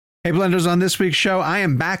Hey Blenders, on this week's show, I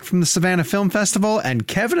am back from the Savannah Film Festival, and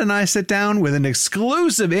Kevin and I sit down with an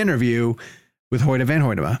exclusive interview with Hoyte van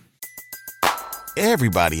Hoytema.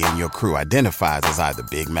 Everybody in your crew identifies as either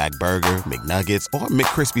Big Mac Burger, McNuggets, or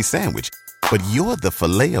McCrispy Sandwich, but you're the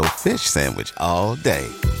Filet-O-Fish Sandwich all day.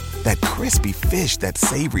 That crispy fish, that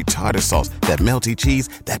savory tartar sauce, that melty cheese,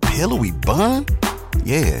 that pillowy bun.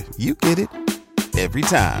 Yeah, you get it. Every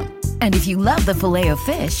time. And if you love the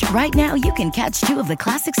Filet-O-Fish, right now you can catch two of the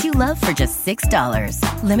classics you love for just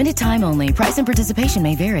 $6. Limited time only. Price and participation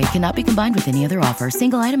may vary. Cannot be combined with any other offer.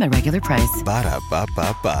 Single item at regular price.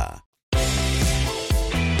 Ba-da-ba-ba-ba.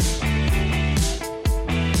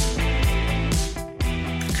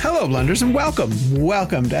 Hello, Blenders, and welcome.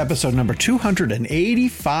 Welcome to episode number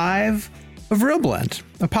 285 of Real Blend,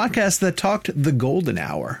 a podcast that talked the golden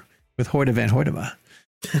hour with Hoyte van Hoytema.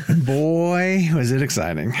 Boy, was it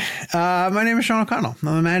exciting. My name is Sean O'Connell.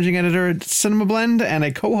 I'm the managing editor at Cinema Blend and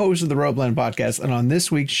a co-host of the Real Blend podcast. And on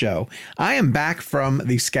this week's show, I am back from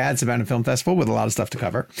the SCAD Savannah Film Festival with a lot of stuff to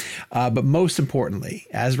cover. But most importantly,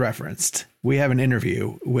 as referenced, we have an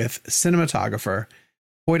interview with cinematographer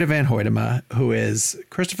Hoyte van Hoytema, who is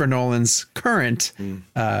Christopher Nolan's current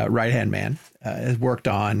right-hand man. Has worked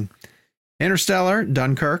on Interstellar,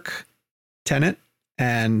 Dunkirk, Tenet,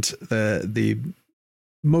 and the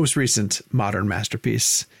most recent modern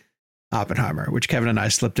masterpiece, Oppenheimer, which Kevin and I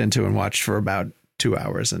slipped into and watched for about 2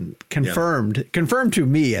 hours and confirmed to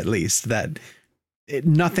me at least that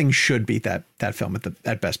nothing should beat that film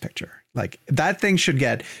at Best Picture. Like, that thing should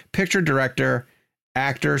get picture, director,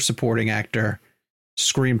 actor, supporting actor,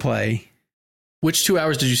 screenplay. Which 2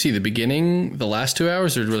 hours did you see? The beginning, the last 2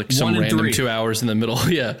 hours, or like some random 2 hours in the middle?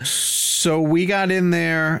 Yeah. So we got in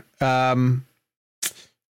there.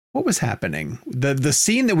 What was happening? The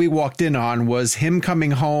scene that we walked in on was him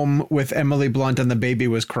coming home with Emily Blunt and the baby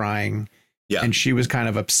was crying. Yeah. And she was kind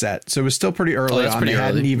of upset. So it was still pretty early on. They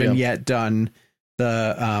hadn't even yet done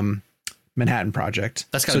the Manhattan Project.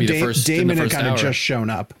 That's got to be the first. Damon had kind of just shown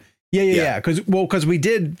up. Yeah. Because we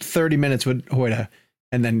did 30 minutes with Hoyte,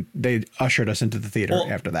 and then they ushered us into the theater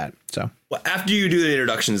after that. So after you do the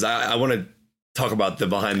introductions, I want to talk about the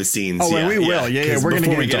behind the scenes. Oh, we will. Yeah. We're going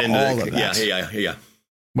to get into all of that. Yeah.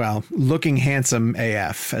 Well, looking handsome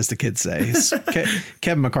AF, as the kids say.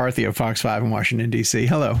 Kevin McCarthy of Fox 5 in Washington, D.C.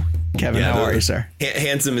 Hello, Kevin. How are you, sir?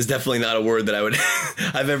 Handsome is definitely not a word that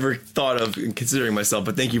I've ever thought of considering myself,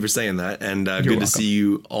 but thank you for saying that. And good welcome. To see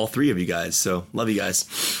you, all three of you guys. So love you guys.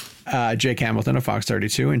 Jake Hamilton of Fox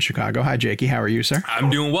 32 in Chicago. Hi, Jakey. How are you, sir? I'm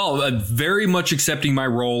doing well. Very much accepting my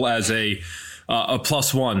role as a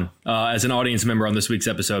plus one as an audience member on this week's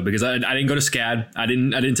episode, because I didn't go to SCAD. I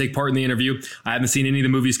didn't take part in the interview. I haven't seen any of the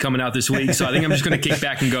movies coming out this week. So I think I'm just going to kick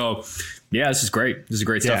back and go, yeah, this is great. This is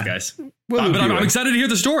great stuff, guys. But I'm excited to hear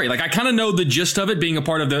the story. Like, I kind of know the gist of it being a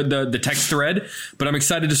part of the text thread, but I'm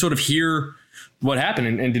excited to sort of hear what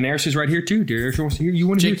happened. And Daenerys is right here too. Daenerys wants to hear. You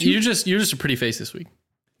want to hear too? You're just a pretty face this week.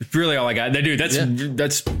 It's really all I got. Dude,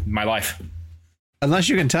 that's my life. Unless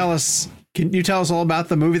you can tell us. Can you tell us all about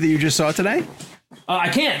the movie that you just saw today? I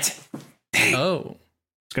can't. Dang. Oh, I was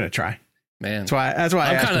going to try. Man. That's why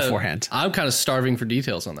I asked beforehand. I'm kind of starving for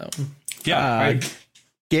details on that one. Yeah.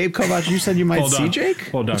 Gabe Kovac, you said you might see Jake?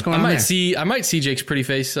 Hold on. What's going on there? I might see Jake's pretty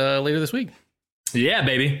face later this week. Yeah,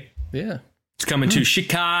 baby. Yeah. It's coming to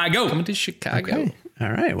Chicago. Okay. All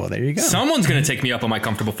right. Well, there you go. Someone's going to take me up on my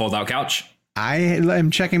comfortable fold-out couch. I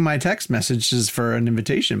am checking my text messages for an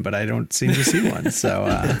invitation, but I don't seem to see one. So,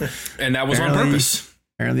 and that was on purpose.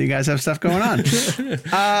 Apparently you guys have stuff going on.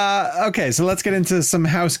 Okay, so let's get into some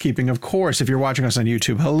housekeeping. Of course, if you're watching us on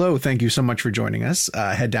YouTube, hello. Thank you so much for joining us.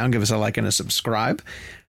 Head down, give us a like and a subscribe.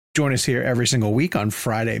 Join us here every single week on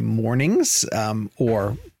Friday mornings,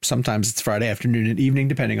 or sometimes it's Friday afternoon and evening,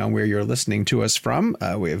 depending on where you're listening to us from.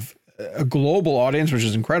 We have a global audience, which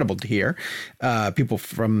is incredible to hear. People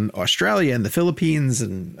from Australia and the Philippines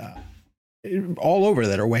and all over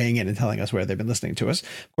that are weighing in and telling us where they've been listening to us.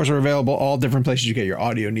 Of course, we're available all different places you get your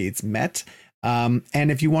audio needs met. And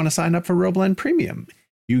if you want to sign up for Real Blend Premium,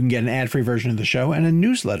 you can get an ad-free version of the show and a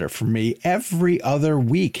newsletter from me every other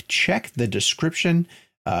week. Check the description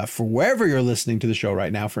for wherever you're listening to the show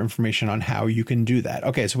right now for information on how you can do that.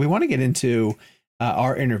 Okay, so we want to get into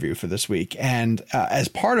our interview for this week. And as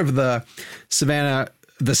part of the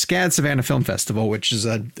SCAD Savannah Film Festival, which is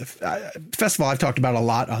a festival I've talked about a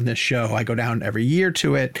lot on this show. I go down every year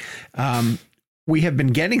to it. We have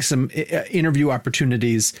been getting some interview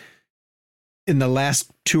opportunities in the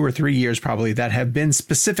last 2 or 3 years, probably, that have been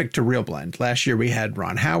specific to Real Blend. Last year, we had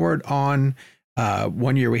Ron Howard on.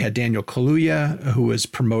 1 year, we had Daniel Kaluuya, who was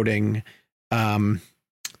promoting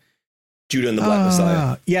Judah and the Black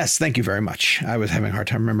Messiah. Yes, thank you very much. I was having a hard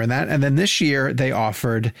time remembering that. And then this year they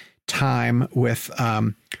offered time with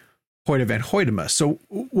Hoyte van Hoytema. So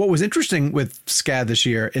what was interesting with SCAD this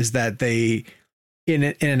year is that they, in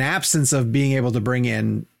an absence of being able to bring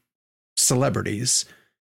in celebrities,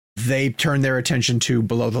 they turned their attention to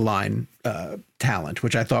below the line talent,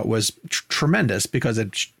 which I thought was tremendous because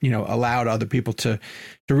it, allowed other people to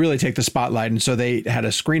really take the spotlight. And so they had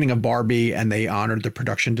a screening of Barbie and they honored the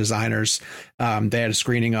production designers. They had a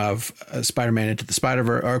screening of Spider-Man Into the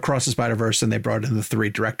Spider-Verse or Across the Spider-Verse, and they brought in the 3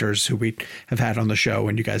 directors who we have had on the show,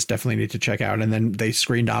 and you guys definitely need to check out. And then they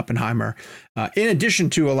screened Oppenheimer, in addition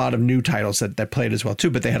to a lot of new titles that played as well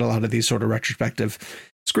too. But they had a lot of these sort of retrospective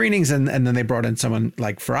screenings, and then they brought in someone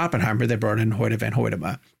like for Oppenheimer, they brought in Hoyte van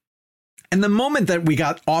Hoytema. And the moment that we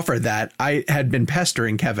got offered that, I had been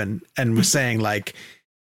pestering Kevin and was saying like,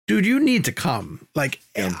 dude, you need to come. Like,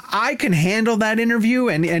 I can handle that interview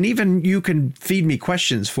and even you can feed me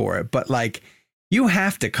questions for it, but like, you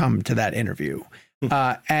have to come to that interview.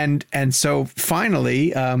 And so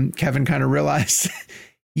finally, Kevin kind of realized,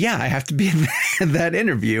 yeah, I have to be in that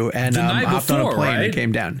interview, and hopped on a plane and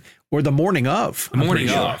came down. Or the morning of.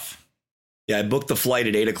 Yeah, I booked the flight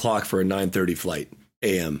at 8:00 for a 9:30 flight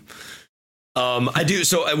a.m. I do.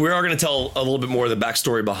 So we are going to tell a little bit more of the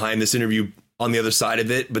backstory behind this interview on the other side of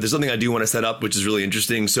it. But there's something I do want to set up, which is really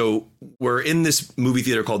interesting. So we're in this movie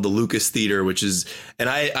theater called the Lucas Theater, which is, and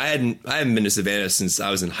I hadn't been to Savannah since I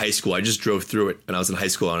was in high school. I just drove through it when I was in high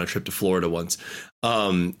school on a trip to Florida once.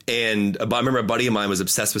 And I remember a buddy of mine was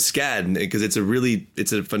obsessed with SCAD because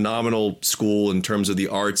it's a phenomenal school in terms of the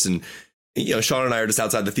arts. And, Sean and I are just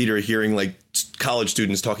outside the theater hearing like college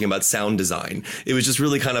students talking about sound design. It was just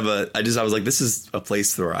really kind of I was like, this is a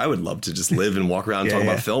place where I would love to just live and walk around and talk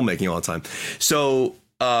about filmmaking all the time. So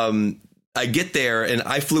I get there and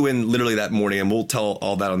I flew in literally that morning, and we'll tell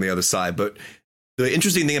all that on the other side. But the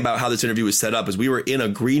interesting thing about how this interview was set up is we were in a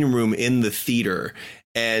green room in the theater.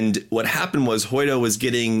 And what happened was Hoyte was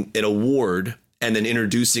getting an award and then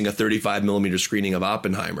introducing a 35 millimeter screening of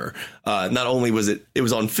Oppenheimer. Not only was it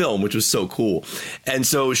was on film, which was so cool. And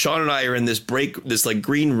so Sean and I are in this like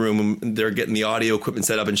green room. They're getting the audio equipment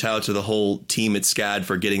set up, and shout out to the whole team at SCAD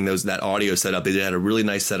for getting that audio set up. They had a really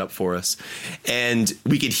nice setup for us. And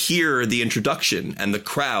we could hear the introduction and the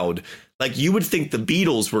crowd. Like, you would think the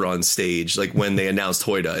Beatles were on stage, like when they announced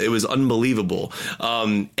Hoyte. It was unbelievable.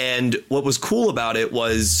 And what was cool about it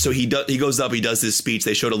was, so he goes up, he does his speech.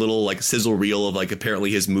 They showed a little like sizzle reel of like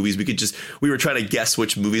apparently his movies. We were trying to guess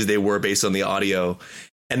which movies they were based on the audio.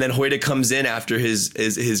 And then Hoyte comes in after his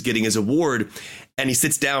getting his award, and he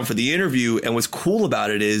sits down for the interview. And what's cool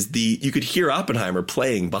about it is you could hear Oppenheimer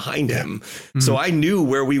playing behind him. Mm-hmm. So I knew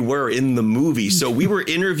where we were in the movie. So we were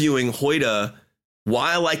interviewing Hoyte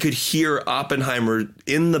while I could hear Oppenheimer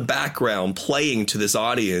in the background playing to this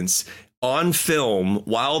audience on film,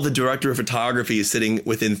 while the director of photography is sitting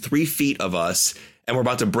within 3 feet of us, and we're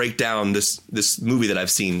about to break down this movie that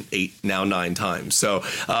I've seen 9 times. So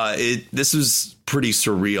this was pretty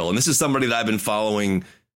surreal, and this is somebody that I've been following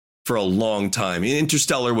for a long time.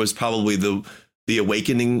 Interstellar was probably the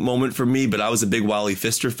awakening moment for me, but I was a big Wally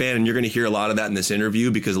Pfister fan, and you're going to hear a lot of that in this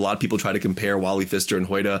interview because a lot of people try to compare Wally Pfister and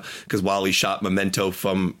Hoyte because Wally shot Memento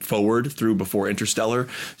from forward through before Interstellar.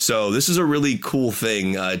 So this is a really cool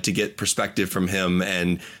thing to get perspective from him,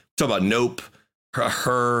 and talk about Nope,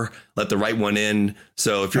 Her, Let the Right One In.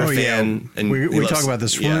 So if you're a fan, and we talk about the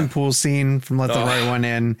swimming pool scene from Let the Right One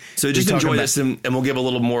In. So just enjoy this, and we'll give a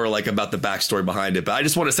little more like about the backstory behind it. But I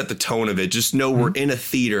just want to set the tone of it. Just know we're in a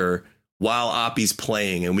theater while Oppie's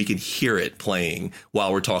playing, and we can hear it playing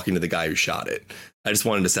while we're talking to the guy who shot it. I just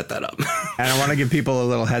wanted to set that up. And I want to give people a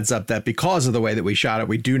little heads up that because of the way that we shot it,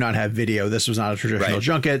 we do not have video. This was not a traditional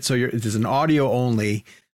junket. So it is an audio only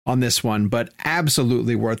on this one, but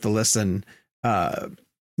absolutely worth the listen.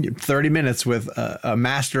 30 minutes with a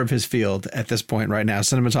master of his field at this point right now.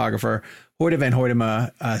 Cinematographer Hoyte van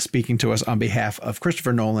Hoytema speaking to us on behalf of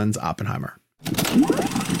Christopher Nolan's Oppenheimer.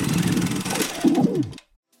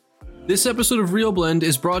 This episode of Real Blend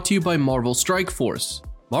is brought to you by Marvel Strike Force.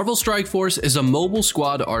 Marvel Strike Force is a mobile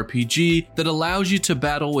squad RPG that allows you to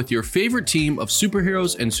battle with your favorite team of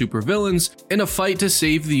superheroes and supervillains in a fight to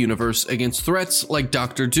save the universe against threats like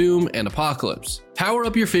Doctor Doom and Apocalypse. Power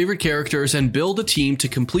up your favorite characters and build a team to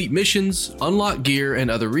complete missions, unlock gear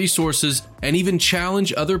and other resources, and even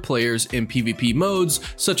challenge other players in PvP modes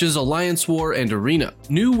such as Alliance War and Arena.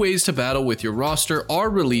 New ways to battle with your roster are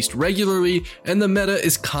released regularly, and the meta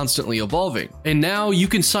is constantly evolving. And now you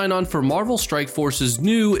can sign on for Marvel Strike Force's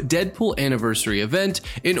new Deadpool Anniversary event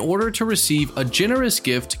in order to receive a generous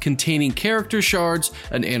gift containing character shards,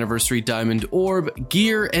 an Anniversary Diamond Orb,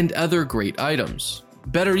 gear, and other great items.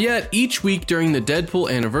 Better yet, each week during the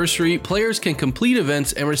Deadpool Anniversary, players can complete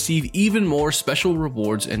events and receive even more special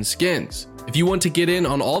rewards and skins. If you want to get in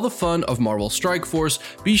on all the fun of Marvel Strike Force,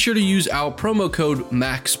 be sure to use our promo code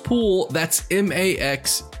MAXPOOL, that's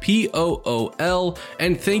MAXPOOL,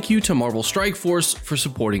 and thank you to Marvel Strike Force for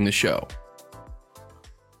supporting the show.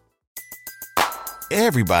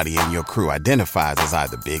 Everybody in your crew identifies as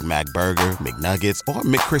either Big Mac Burger, McNuggets, or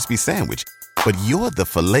McCrispy Sandwich. But you're the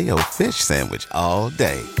Filet-O-Fish Sandwich all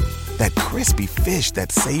day. That crispy fish,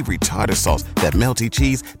 that savory tartar sauce, that melty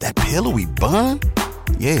cheese, that pillowy bun.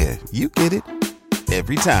 Yeah, you get it.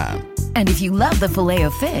 Every time. And if you love the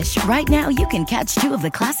Filet-O-Fish, right now you can catch two of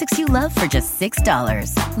the classics you love for just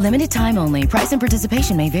 $6. Limited time only. Price and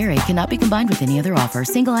participation may vary. Cannot be combined with any other offer.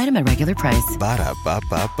 Single item at regular price.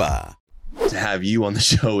 Ba-da-ba-ba-ba. To have you on the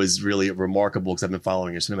show is really remarkable because I've been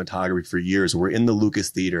following your cinematography for years. We're in the Lucas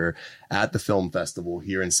Theater at the film festival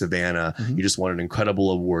here in Savannah. Mm-hmm. You just won an incredible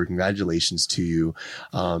award. Congratulations to you.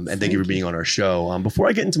 And thank you for being on our show. Before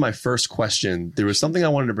I get into my first question, there was something I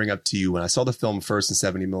wanted to bring up to you when I saw the film first in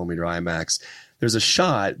 70mm IMAX. There's a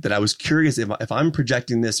shot that I was curious if I'm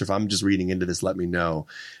projecting this or if I'm just reading into this, let me know.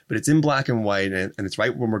 But it's in black and white, and it's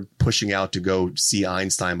right when we're pushing out to go see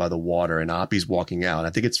Einstein by the water, and Oppie's walking out. I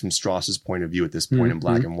think it's from Strauss's point of view at this point in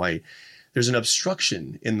black and white. There's an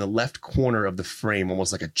obstruction in the left corner of the frame,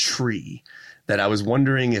 almost like a tree, that I was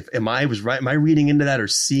wondering if am I reading into that or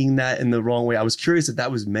seeing that in the wrong way? I was curious if that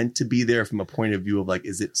was meant to be there from a point of view of like,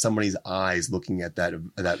 is it somebody's eyes looking at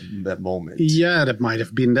that moment? Yeah, that might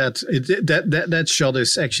have been that. That shot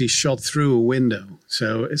is actually shot through a window,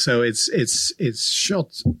 so it's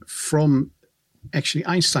shot from actually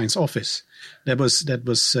Einstein's office. That was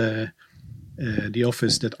the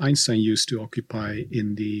office that Einstein used to occupy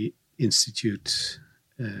in the institute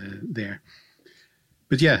there.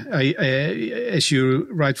 But yeah, I, as you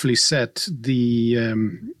rightfully said, the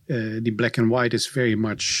black and white is very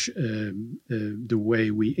much the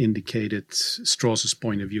way we indicated Strauss's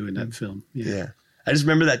point of view in that film. Yeah. I just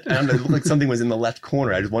remember that. I don't know, it looked like something was in the left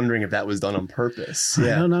corner. I was wondering if that was done on purpose.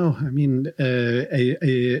 Yeah. I don't know. I mean,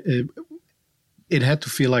 it had to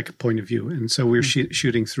feel like a point of view, and so we're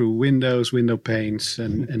shooting through window panes,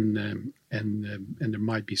 and there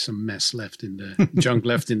might be some mess left in the junk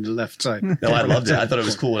left in the left side. No, I loved it. I thought it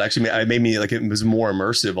was cool. It actually made me like it was more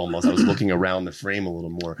immersive almost. I was looking around the frame a little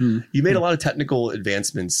more. You made a lot of technical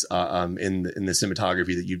advancements in the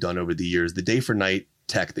cinematography that you've done over the years. The day for night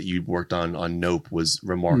tech that you worked on Nope was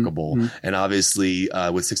remarkable. And obviously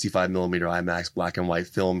with 65mm IMAX black and white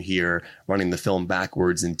film here, running the film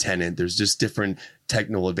backwards in Tenet, there's just different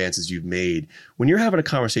technical advances you've made. When you're having a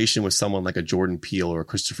conversation with someone like a Jordan Peele or a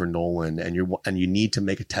Christopher Nolan, and you need to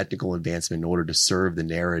make a technical advancement in order to serve the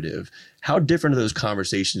narrative, how different are those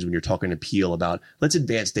conversations when you're talking to Peele about let's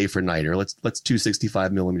advance day for night, or let's do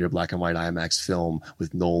 65mm black and white IMAX film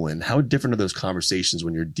with Nolan? How different are those conversations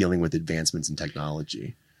when you're dealing with advancements in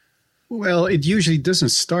technology? Well, it usually doesn't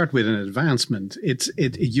start with an advancement. It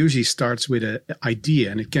usually starts with an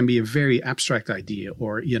idea, and it can be a very abstract idea,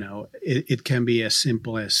 or it can be as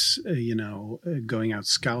simple as going out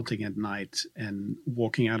scouting at night and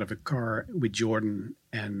walking out of a car with Jordan,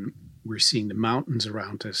 and we're seeing the mountains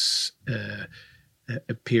around us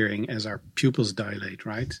appearing as our pupils dilate,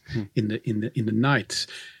 right, in the night.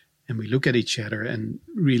 And we look at each other and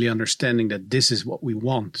really understanding that this is what we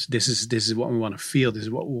want. This is what we want to feel. This is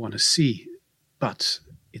what we want to see. But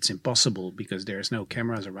it's impossible because there's no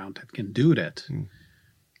cameras around that can do that.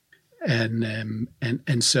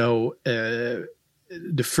 And so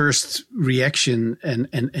the first reaction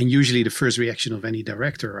and usually the first reaction of any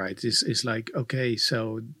director, right, is like, okay,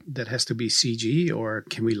 so that has to be CG, or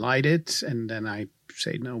can we light it? And then I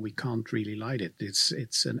say, no, we can't really light it.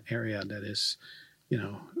 It's an area that is,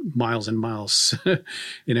 miles and miles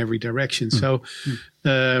in every direction. So,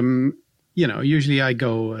 usually I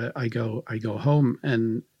go home,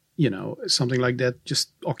 and something like that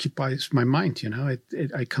just occupies my mind.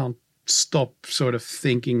 I can't stop sort of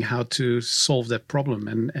thinking how to solve that problem,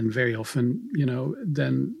 and very often,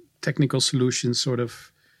 then technical solutions sort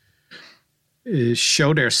of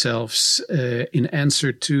show themselves in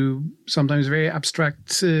answer to sometimes very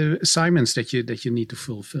abstract assignments that you need to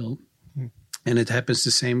fulfill. And it happens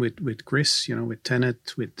the same with Chris, with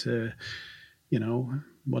Tenet, with,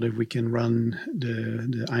 what if we can run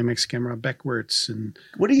the IMAX camera backwards? And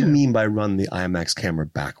what do you mean by run the IMAX camera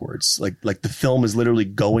backwards? Like the film is literally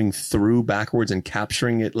going through backwards and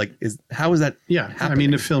capturing it. How is that? Yeah, happening? I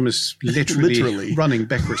mean the film is literally running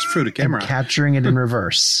backwards through the camera, and capturing it in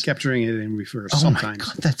reverse. Capturing it in reverse. Oh sometimes. My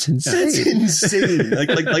God, that's insane. That's insane.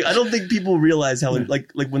 like I don't think people realize how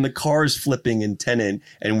like when the car is flipping in Tenet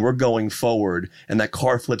and we're going forward and that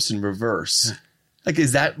car flips in reverse. Like,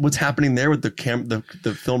 is that what's happening there with the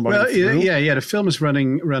film running through? Yeah. The film is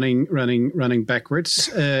running backwards.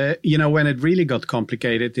 When it really got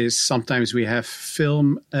complicated is sometimes we have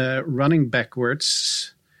film running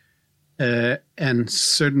backwards and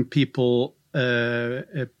certain people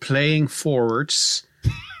playing forwards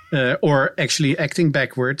or actually acting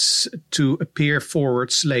backwards to appear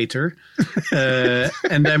forwards later,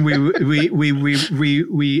 and then we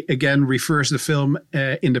again reverse the film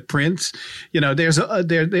in the print. There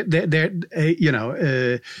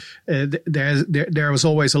was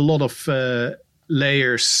always a lot of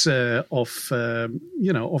layers of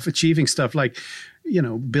achieving stuff like.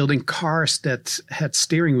 Building cars that had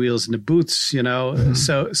steering wheels in the boots,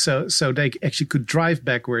 so they actually could drive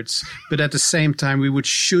backwards. But at the same time, we would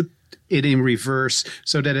shoot it in reverse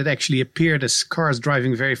so that it actually appeared as cars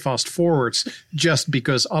driving very fast forwards, just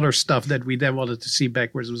because other stuff that we then wanted to see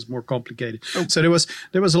backwards was more complicated. Oh. So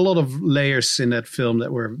there was a lot of layers in that film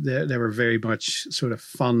that were very much sort of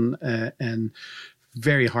fun and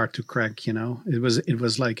very hard to crack. It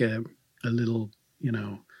was like a little,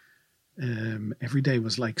 every day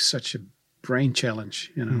was like such a brain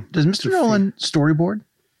challenge, Does Mr. Nolan storyboard?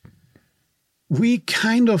 We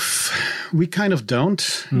kind of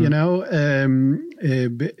don't, the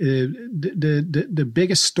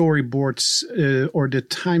biggest storyboards or the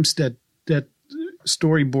times that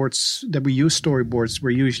storyboards that we use storyboards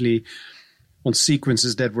were usually on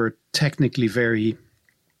sequences that were technically very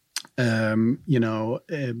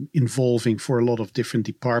involving for a lot of different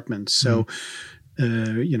departments. So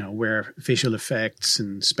where visual effects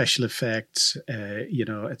and special effects,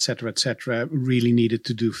 et cetera, really needed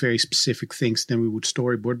to do very specific things, then we would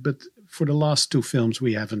storyboard. But for the last two films,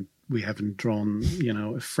 we haven't drawn,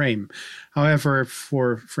 a frame. However,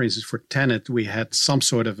 for instance, for Tenet, we had some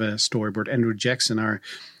sort of a storyboard. Andrew Jackson, our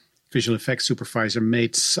visual effects supervisor,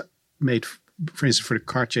 made, for instance, for the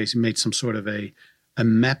car chase, he made some sort of a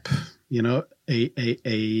map, a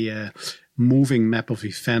moving map of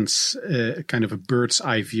events, kind of a bird's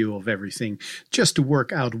eye view of everything, just to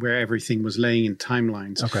work out where everything was laying in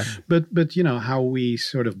timelines. Okay. But how we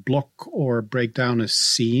sort of block or break down a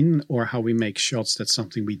scene or how we make shots, that's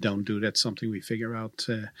something we don't do. That's something we figure out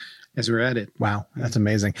as we're at it. Wow, that's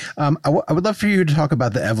amazing. I would love for you to talk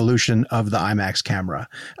about the evolution of the IMAX camera.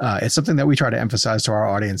 It's something that we try to emphasize to our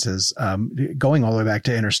audiences, going all the way back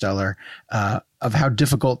to Interstellar, of how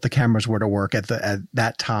difficult the cameras were to work at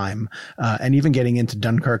that time. And even getting into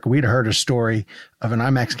Dunkirk, we'd heard a story of an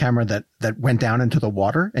IMAX camera that went down into the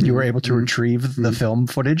water and you were able to retrieve the film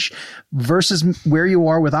footage, versus where you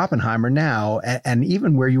are with Oppenheimer now, and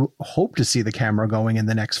even where you hope to see the camera going in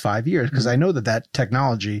the next 5 years. Because I know that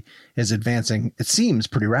technology is advancing, it seems,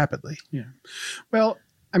 pretty rapidly. Yeah. Well,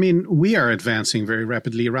 I mean, we are advancing very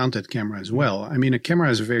rapidly around that camera as well. I mean, a camera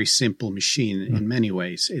is a very simple machine in many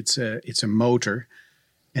ways. It's a motor,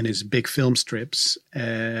 and it's big film strips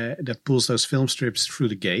that pulls those film strips through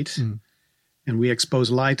the gate, and we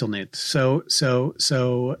expose light on it. So sort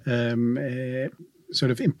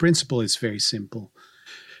of in principle, it's very simple.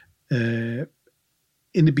 In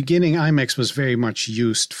the beginning, IMAX was very much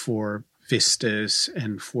used for vistas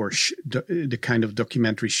and for the kind of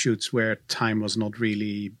documentary shoots where time was not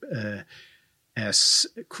really as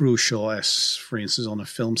crucial as, for instance, on a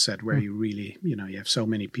film set where you really, you have so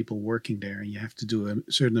many people working there and you have to do a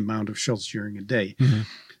certain amount of shots during a day.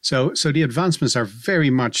 So the advancements are very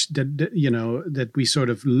much that we sort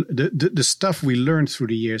of, the stuff we learned through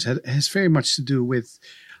the years has very much to do with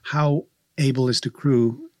how able is the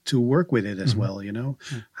crew to work with it as well,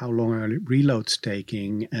 how long are reloads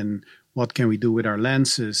taking and what can we do with our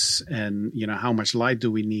lenses, and how much light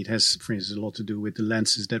do we need has, for instance, a lot to do with the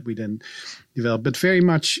lenses that we then develop. But very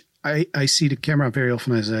much, I see the camera very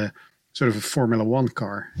often as a sort of a Formula One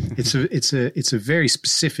car. It's a very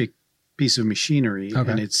specific piece of machinery,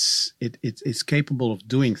 and it's capable of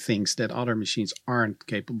doing things that other machines aren't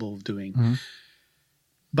capable of doing.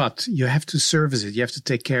 But you have to service it. You have to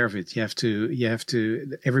take care of it. You have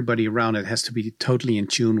to. Everybody around it has to be totally in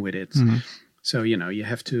tune with it. So, you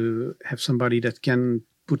have to have somebody that can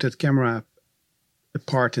put that camera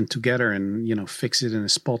apart and together, and fix it in a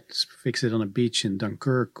spot, fix it on a beach in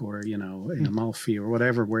Dunkirk, or in Amalfi or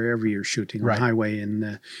whatever, wherever you're shooting on a highway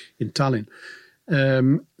in Tallinn.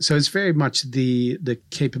 So it's very much the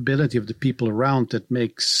capability of the people around that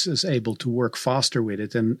makes us able to work faster with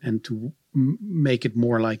it and to make it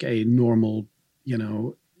more like a normal,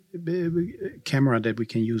 camera that we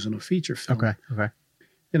can use on a feature film. Okay.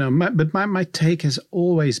 But my take has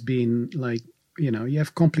always been like, you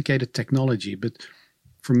have complicated technology, but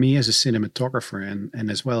for me as a cinematographer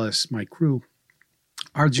and as well as my crew,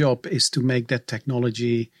 our job is to make that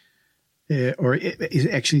technology or is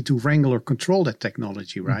actually to wrangle or control that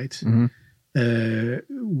technology, right? Mm-hmm.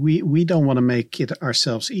 We don't want to make it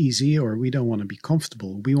ourselves easy, or we don't want to be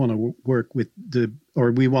comfortable. We want to work with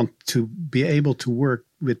we want to be able to work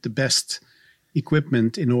with the best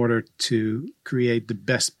equipment in order to create the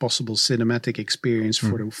best possible cinematic experience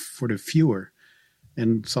for the viewer.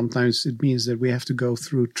 And sometimes it means that we have to go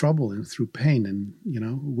through trouble and through pain, and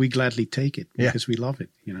we gladly take it because we love it.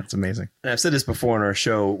 It's amazing. And I've said this before on our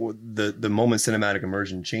show. The moment cinematic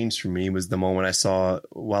immersion changed for me was the moment I saw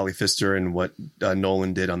Wally Pfister and what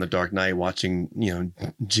Nolan did on The Dark Knight, watching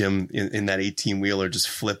Jim in that 18-wheeler just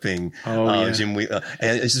flipping. Jim Wheeler,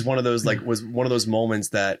 and it's just one of those was one of those moments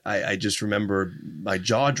that I just remember my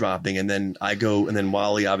jaw dropping. And then I go, and then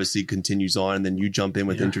Wally obviously continues on, and then you jump in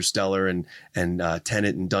with Interstellar and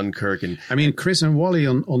Tenet and Dunkirk. And I mean, Chris and Wally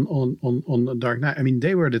on The Dark Knight, I mean,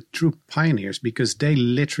 they were the true pioneers, because they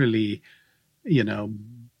literally,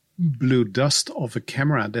 blew dust off a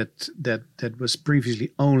camera that was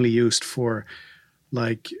previously only used for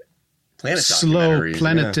like planet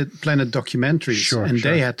documentaries. Sure,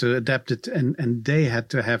 they had to adapt it, and they had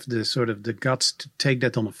to have the sort of the guts to take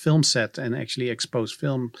that on a film set and actually expose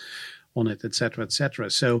film on it, et cetera, et cetera.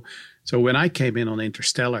 So when I came in on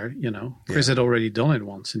Interstellar, Chris had already done it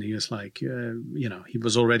once, and he was like, he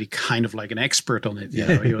was already kind of like an expert on it.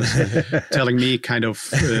 He was telling me kind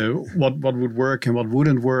of what would work and what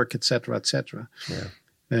wouldn't work, et cetera, et cetera.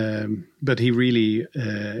 Yeah. But he really,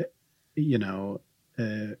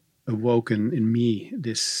 awoken in me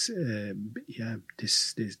this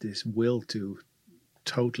will to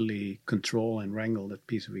totally control and wrangle that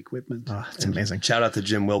piece of equipment. Oh, it's amazing. Shout out to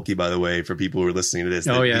Jim Wilkie, by the way, for people who are listening to this.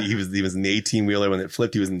 He was in the 18-wheeler when it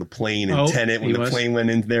flipped. He was in the plane in Tenet when the plane went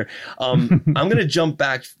in there. I'm going to jump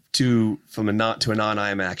back to a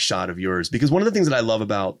non-IMAX shot of yours, because one of the things that I love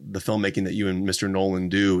about the filmmaking that you and Mr. Nolan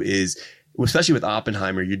do is, especially with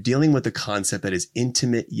Oppenheimer, you're dealing with a concept that is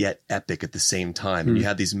intimate yet epic at the same time. And you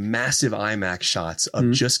have these massive IMAX shots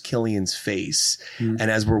of just Cillian's face. And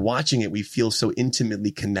as we're watching it, we feel so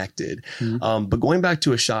intimately connected. But going back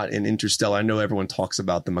to a shot in Interstellar, I know everyone talks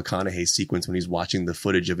about the McConaughey sequence when he's watching the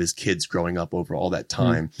footage of his kids growing up over all that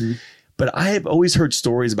time. But I have always heard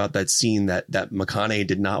stories about that scene that McConaughey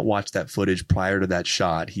did not watch that footage prior to that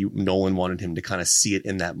shot. Nolan wanted him to kind of see it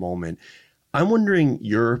in that moment. I'm wondering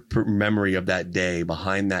your memory of that day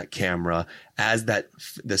behind that camera as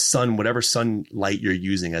the sun, whatever sunlight you're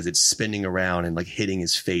using, as it's spinning around and like hitting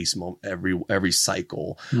his face every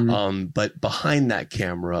cycle. But behind that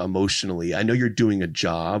camera emotionally, I know you're doing a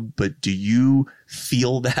job, but do you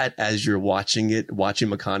feel that as you're watching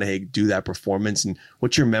McConaughey do that performance? And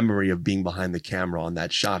what's your memory of being behind the camera on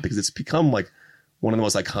that shot? Because it's become like one of the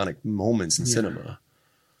most iconic moments in cinema.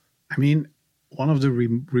 I mean, one of the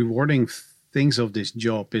rewarding things of this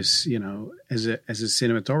job is, as a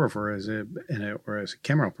cinematographer, or as a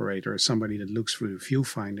camera operator, as somebody that looks through the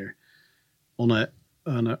viewfinder on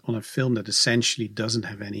a film that essentially doesn't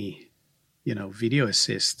have any, video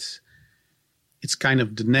assists. It's kind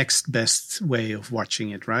of the next best way of watching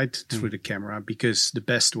it, right, through the camera, because the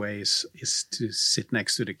best way is to sit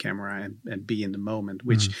next to the camera and be in the moment,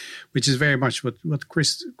 which is very much what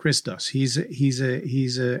Chris does. He's a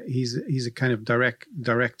kind of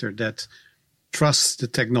director that trusts the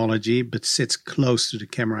technology, but sits close to the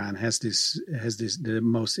camera and has the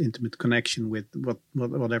most intimate connection with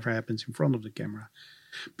whatever happens in front of the camera.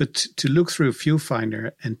 But to look through a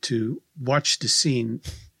viewfinder and to watch the scene,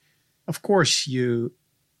 of course you're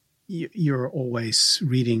always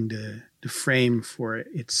reading the frame for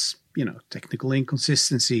its technical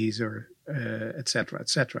inconsistencies or et cetera.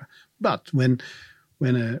 But when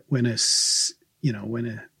a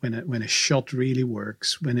shot really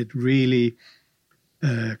works, when it really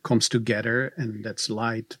comes together, and that's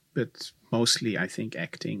light, but mostly I think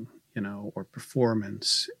acting, or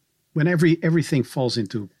performance. When everything falls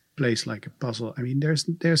into place like a puzzle, I mean,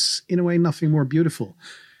 there's in a way nothing more beautiful.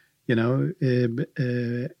 Very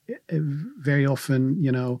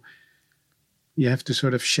often, you have to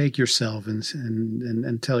sort of shake yourself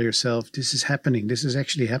and tell yourself, this is happening. This is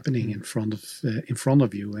actually happening in front of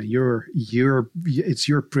you, and it's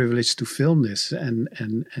your privilege to film this.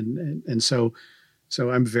 And so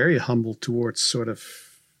I'm very humble towards sort of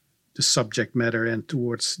the subject matter and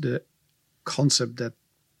towards the concept that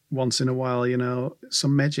once in a while,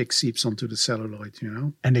 some magic seeps onto the celluloid,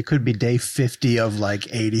 And it could be day 50 of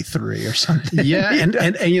like 83 or something. Yeah. And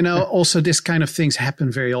also this kind of things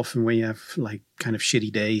happen very often when you have like kind of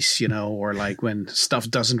shitty days, or like when stuff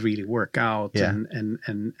doesn't really work out. Yeah.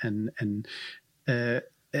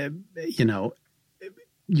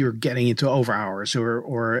 You're getting into over hours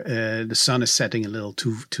or the sun is setting a little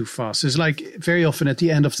too fast. It's like very often at the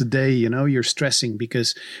end of the day, you're stressing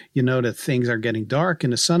because you know that things are getting dark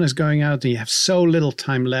and the sun is going out and you have so little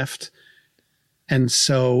time left. And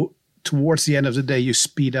so towards the end of the day, you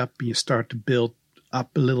speed up and you start to build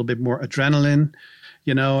up a little bit more adrenaline,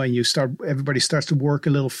 and everybody starts to work a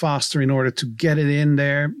little faster in order to get it in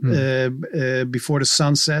there before the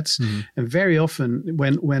sun sets. And very often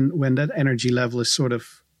when that energy level is sort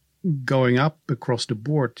of going up across the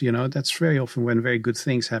board, that's very often when very good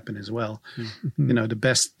things happen as well.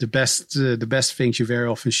 The best things you very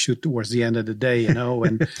often shoot towards the end of the day,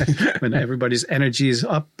 when everybody's energy is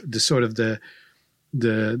up, the sort of the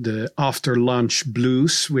after lunch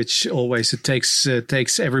blues, which always it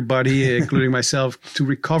takes everybody, including myself, to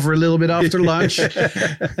recover a little bit after lunch. And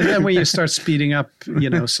then when you start speeding up,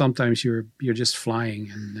 sometimes you're just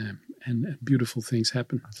flying and beautiful things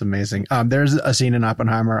happen. That's amazing. There's a scene in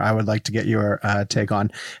Oppenheimer I would like to get your take on,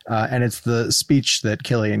 and it's the speech that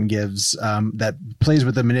Cillian gives that plays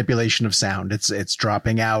with the manipulation of sound. It's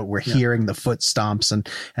dropping out. We're hearing the foot stomps, and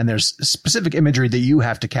there's specific imagery that you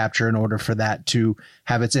have to capture in order for that to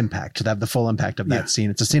have its impact, to have the full impact of that scene.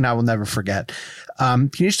 It's a scene I will never forget. Can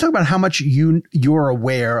you just talk about how much you're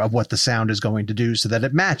aware of what the sound is going to do so that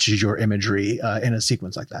it matches your imagery in a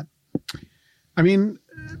sequence like that? I mean,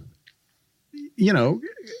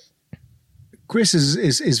 Chris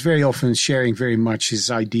is very often sharing very much his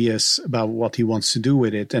ideas about what he wants to do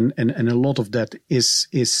with it, and a lot of that is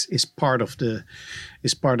part of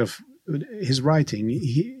his writing.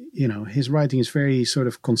 His writing is very sort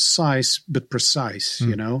of concise but precise.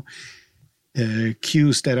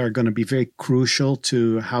 Cues that are going to be very crucial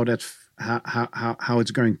to how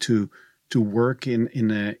it's going to work in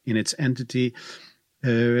its entity.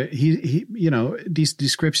 These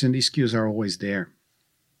descriptions, these cues are always there.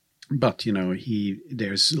 But,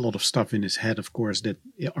 there's a lot of stuff in his head, of course, that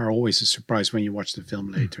are always a surprise when you watch the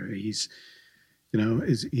film later. He's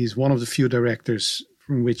one of the few directors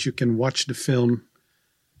from which you can watch the film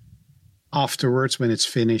afterwards when it's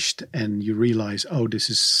finished and you realize, oh, this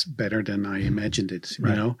is better than I imagined it,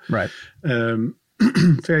 Right.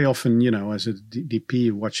 Very often, as a DP,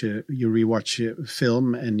 you rewatch a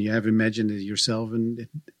film and you have imagined it yourself, and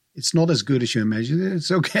it's not as good as you imagined it.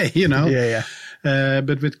 It's okay, Yeah.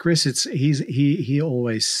 But with Chris, he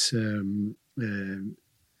always, he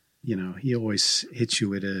always hits you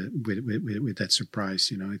with that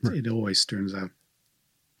surprise. It always turns out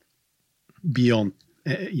beyond,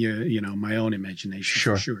 my own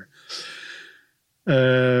imagination. For sure.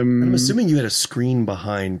 I'm assuming you had a screen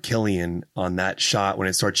behind Cillian on that shot when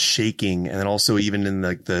it starts shaking, and then also even in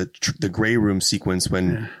the gray room sequence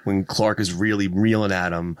when Clark is really reeling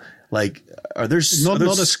at him. Like, are there not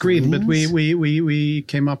a screen, screens? but we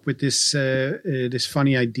came up with this this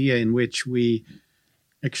funny idea in which we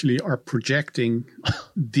actually are projecting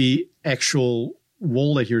the actual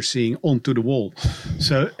wall that you're seeing onto the wall.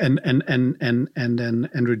 So and then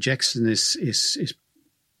Andrew Jackson is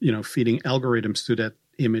feeding algorithms to that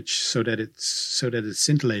image so that it's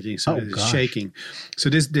scintillating, so that it's shaking. So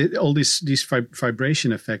all these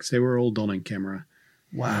vibration effects, they were all done on camera.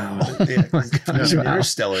 Wow.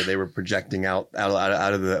 Interstellar, they were projecting out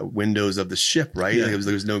of the windows of the ship, right? Yeah.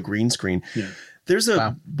 There was no green screen. Yeah. There's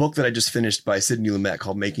a book that I just finished by Sidney Lumet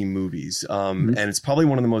called Making Movies. And it's probably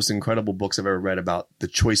one of the most incredible books I've ever read about the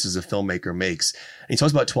choices a filmmaker makes. And he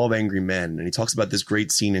talks about 12 Angry Men. And he talks about this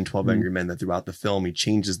great scene in 12 Angry Men that throughout the film, he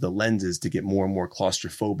changes the lenses to get more and more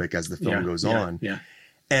claustrophobic as the film goes on. Yeah.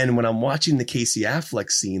 And when I'm watching the Casey Affleck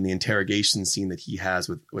scene, the interrogation scene that he has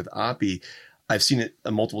with Oppie, I've seen it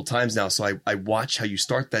multiple times now. So I watch how you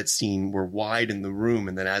start that scene. We're wide in the room.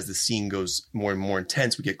 And then as the scene goes more and more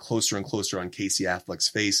intense, we get closer and closer on Casey Affleck's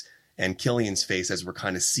face and Cillian's face as we're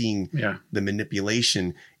kind of seeing the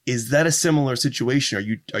manipulation. Is that a similar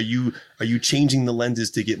situation? Are you changing the lenses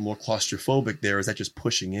to get more claustrophobic there? Or is that just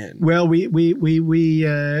pushing in? Well, we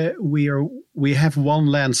have one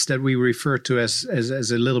lens that we refer to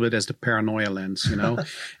as a little bit as the paranoia lens. You know,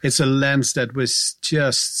 it's a lens that was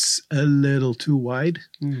just a little too wide.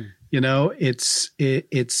 You know, it's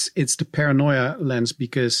the paranoia lens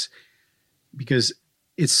because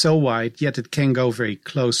it's so wide, yet it can go very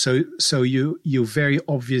close. So you very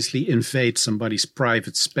obviously invade somebody's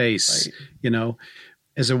private space. Right. You know,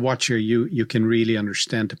 as a watcher, you can really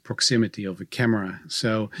understand the proximity of a camera.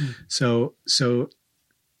 So it's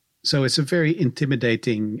a very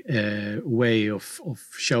intimidating way of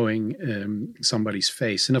showing somebody's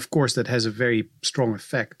face, and of course that has a very strong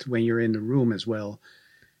effect when you're in the room as well,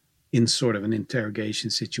 in sort of an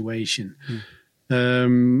interrogation situation.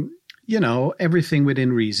 You know, everything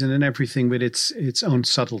within reason and everything with its own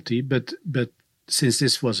subtlety. But since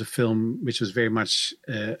this was a film which was very much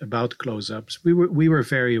about close-ups, we were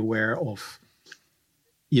very aware of,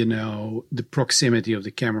 you know, the proximity of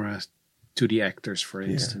the camera to the actors, for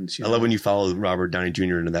instance. I love when you follow Robert Downey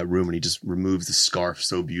Jr. into that room and he just removes the scarf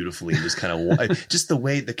so beautifully and just kind of just the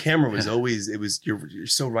way the camera was always. You're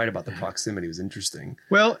so right about the proximity. It was interesting.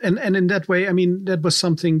 Well, and in that way, I mean, that was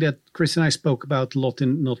something that Chris and I spoke about a lot,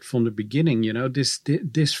 not from the beginning. You know, this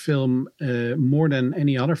film more than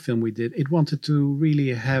any other film we did, it wanted to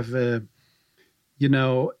really have a, you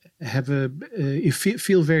know, you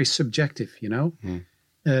feel very subjective. You know,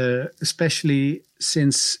 especially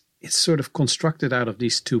since it's sort of constructed out of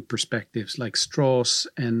these two perspectives, like Strauss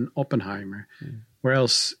and Oppenheimer,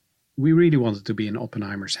 whereas we really wanted to be in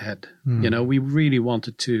Oppenheimer's head. You know, we really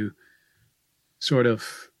wanted to sort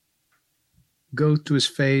of go to his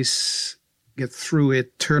face, get through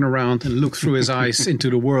it, turn around and look through his eyes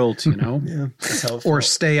into the world, you know, that's how it or felt.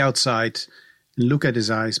 stay outside and look at his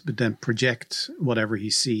eyes, but then project whatever he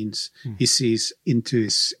sees into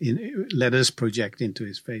let us project into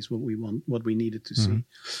his face what we want, what we needed to see.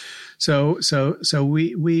 So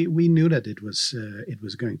we knew that it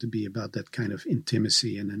was going to be about that kind of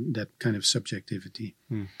intimacy and that kind of subjectivity.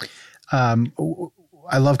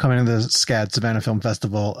 I love coming to the SCAD Savannah Film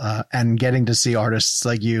Festival and getting to see artists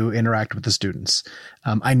like you interact with the students.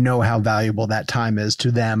 I know how valuable that time is to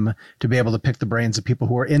them to be able to pick the brains of people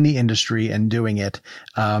who are in the industry and doing it.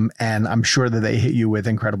 And I'm sure that they hit you with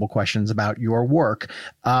incredible questions about your work.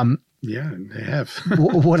 Yeah, they have.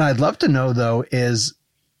 What I'd love to know, though, is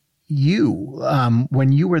you,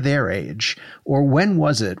 when you were their age, or when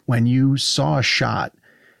was it when you saw a shot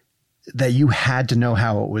that you had to know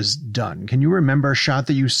how it was done? Can you remember a shot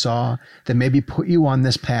that you saw that maybe put you on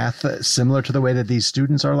this path similar to the way that these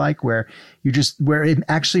students are like, where it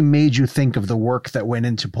actually made you think of the work that went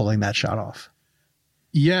into pulling that shot off?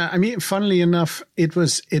 Yeah. I mean, funnily enough, it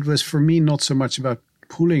was for me, not so much about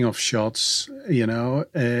pulling off shots, you know,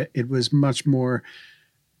 it was much more,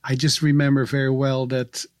 I just remember very well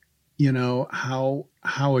that, you know, how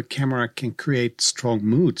a camera can create strong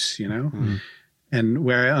moods, you know, and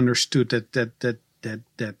where I understood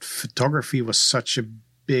that photography was such a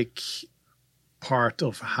big part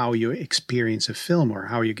of how you experience a film or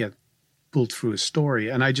how you get pulled through a story.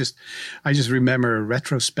 And I just remember a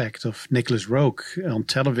retrospect of Nicholas Roeg on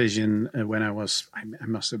television when I must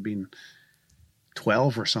have been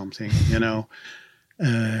 12 or something, you know,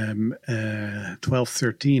 12,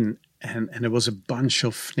 13. And there was a bunch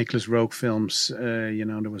of Nicholas Roeg films. You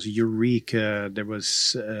know, there was Eureka. There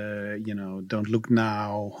was, you know, Don't Look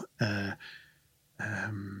Now.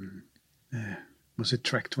 Was it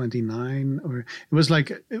Track 29? Or it was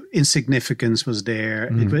like Insignificance was there.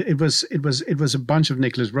 It was a bunch of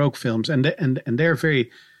Nicholas Roeg films, and they're very,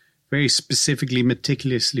 very specifically,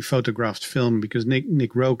 meticulously photographed film because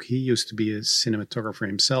Nick Roeg, he used to be a cinematographer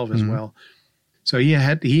himself as well. So he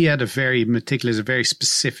had a very meticulous, a very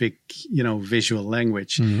specific, you know, visual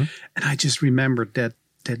language, and I just remembered that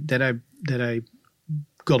I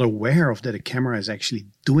got aware of that a camera is actually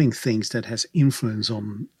doing things that has influence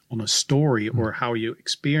on a story or how you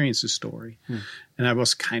experience a story, and I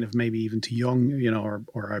was kind of maybe even too young, you know,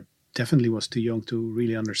 or I definitely was too young to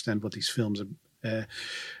really understand what these films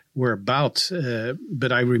were about,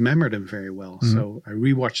 but I remember them very well. So I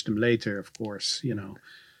rewatched them later, of course, you know.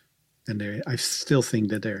 And I still think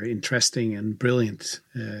that they're interesting and brilliant,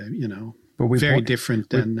 you know, but very different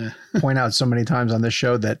than... point out so many times on this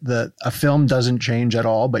show that a film doesn't change at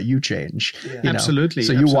all, but you change. Yeah. You know? Absolutely.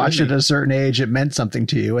 So you watched it at a certain age, it meant something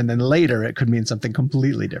to you, and then later it could mean something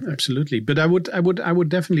completely different. Absolutely. But I would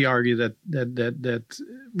definitely argue that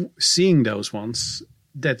seeing those ones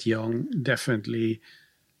that young definitely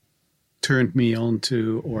turned me on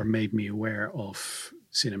to or made me aware of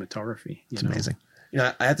cinematography. It's amazing. You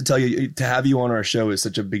know, I have to tell you, to have you on our show is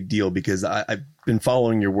such a big deal because I've been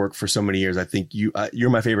following your work for so many years. I think you're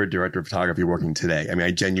my favorite director of photography working today. I mean,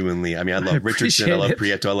 I love Richardson, I love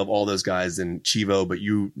Prieto, I love all those guys and Chivo, but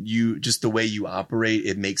you just the way you operate,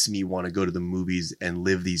 it makes me want to go to the movies and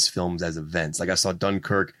live these films as events. Like I saw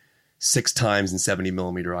Dunkirk 6 times in 70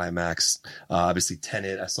 millimeter IMAX. Obviously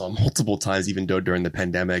Tenet, I saw multiple times, even during the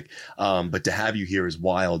pandemic. But to have you here is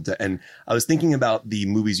wild. And I was thinking about the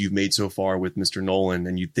movies you've made so far with Mr. Nolan,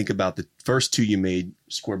 and you think about the first 2 you made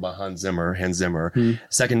scored by Hans Zimmer.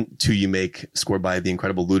 Second 2 you make scored by the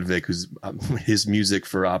incredible Ludwig, who's his music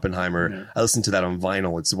for Oppenheimer. Yeah. I listened to that on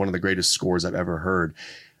vinyl. It's one of the greatest scores I've ever heard.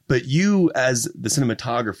 But you, as the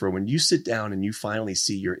cinematographer, when you sit down and you finally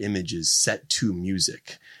see your images set to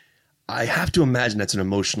music, I have to imagine that's an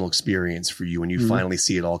emotional experience for you when you finally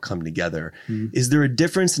see it all come together. Is there a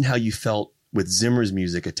difference in how you felt with Zimmer's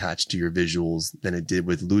music attached to your visuals than it did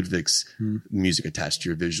with Ludwig's music attached to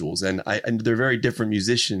your visuals? And they're very different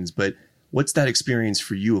musicians, but what's that experience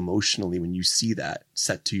for you emotionally when you see that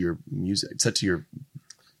set to your music,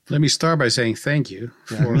 Let me start by saying thank you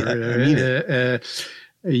for, I mean it.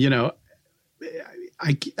 You know,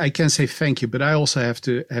 I can say thank you, but I also have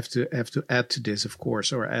to add to this, of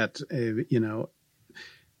course, or add, you know,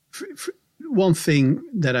 one thing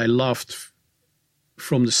that I loved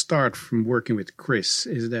from the start from working with Chris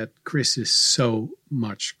is that Chris is so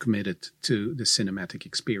much committed to the cinematic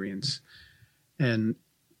experience. And,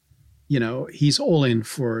 you know, he's all in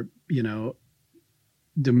for, you know,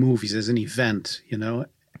 the movies as an event, you know,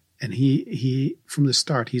 and he from the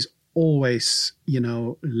start, he's always, you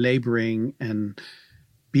know, laboring and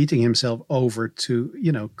beating himself over to, you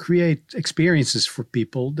know, create experiences for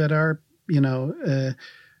people that are, you know,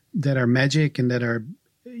 that are magic and that are,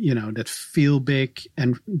 you know, that feel big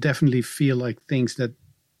and definitely feel like things that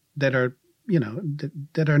are, you know,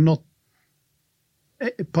 that are not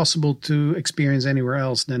possible to experience anywhere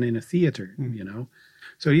else than in a theater, you know.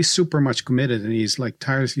 So he's super much committed and he's like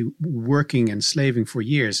tirelessly working and slaving for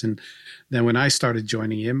years. And then when I started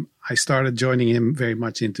joining him very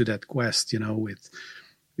much into that quest, you know, with,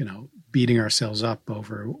 you know, beating ourselves up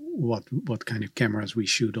over what kind of cameras we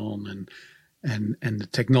shoot on and the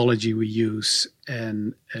technology we use.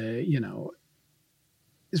 And, you know,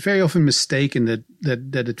 it's very often mistaken that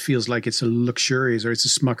it feels like it's a luxurious or it's a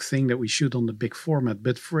smug thing that we shoot on the big format.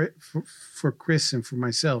 But for Chris and for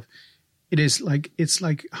myself, it's like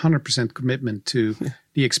 100% commitment to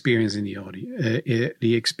the experience in the audience,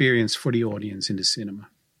 the experience for the audience in the cinema.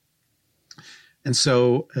 And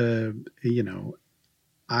so, you know,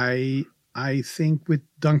 I think with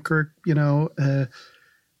Dunkirk, you know,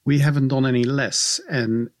 we haven't done any less.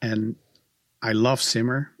 And I love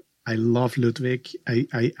Zimmer. I love Ludwig.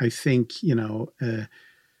 I think, you know,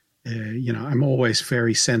 I'm always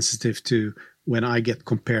very sensitive to when I get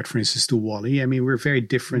compared, for instance, to Wall-E. I mean, we're very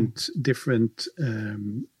different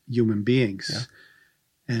human beings.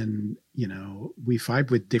 Yeah. And, you know, we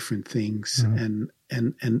vibe with different things. Mm-hmm.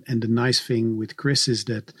 And the nice thing with Chris is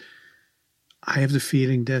that I have the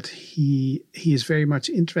feeling that he is very much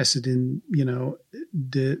interested in, you know,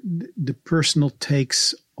 the personal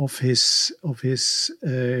takes of his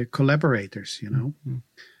collaborators, you know. Mm-hmm.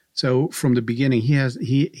 So from the beginning,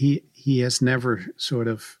 he has never sort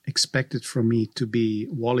of expected from me to be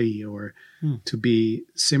Wall-E or to be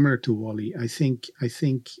similar to Wall-E. I think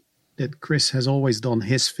that Chris has always done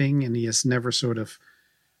his thing, and he has never sort of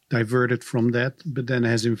diverted from that, but then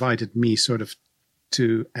has invited me sort of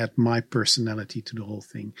to add my personality to the whole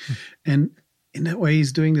thing. And in that way,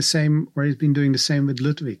 he's doing the same, or he's been doing the same with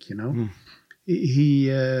Ludwig, you know.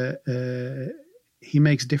 He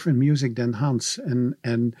makes different music than Hans,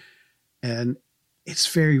 and it's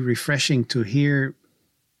very refreshing to hear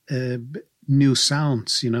new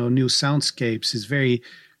sounds, you know, new soundscapes. It's very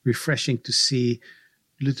refreshing to see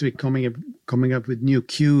Ludwig coming up with new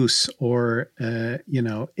cues, or you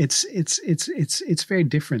know, it's very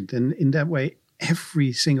different, and in that way,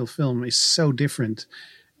 every single film is so different,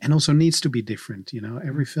 and also needs to be different. You know,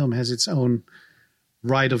 every film has its own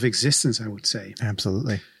right of existence, I would say.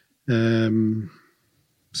 Absolutely.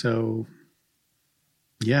 So,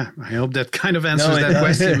 yeah, I hope that kind of answers that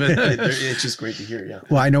question. But it's just great to hear. Yeah.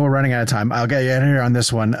 Well, I know we're running out of time. I'll get you in here on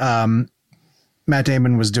this one. Matt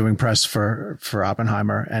Damon was doing press for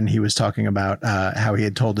Oppenheimer, and he was talking about how he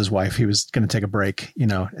had told his wife he was going to take a break, you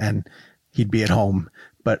know, and he'd be at home.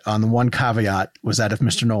 But on the one caveat was that if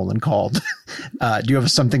Mr. Nolan called, do you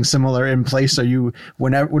have something similar in place? Are you,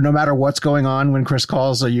 no matter what's going on when Chris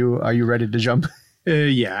calls, are you ready to jump?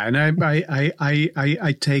 Yeah, and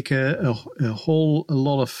I take a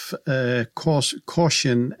lot of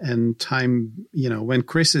caution and time. When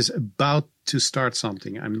Chris is about to start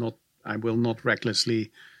something, I will not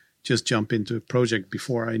recklessly just jump into a project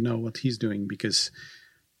before I know what he's doing, because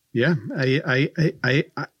there's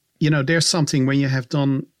something when you have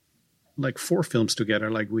done like 4 films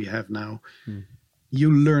together, like we have now,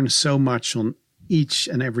 you learn so much on each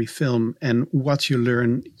and every film, and what you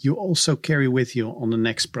learn, you also carry with you on the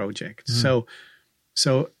next project. So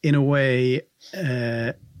in a way,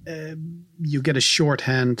 you get a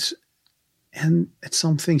shorthand, and at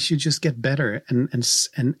some things you just get better,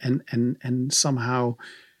 and somehow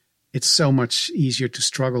it's so much easier to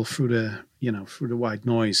struggle through the white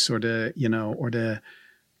noise, or the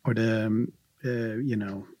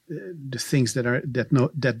things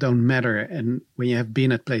that don't matter. And when you have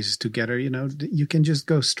been at places together, you can just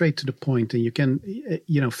go straight to the point, and you can,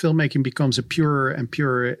 filmmaking becomes a purer and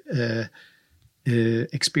purer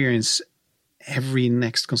experience every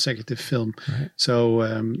next consecutive film. Right.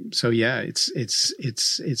 So yeah,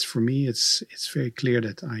 it's for me, it's very clear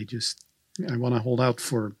that I want to hold out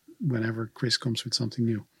for whenever Chris comes with something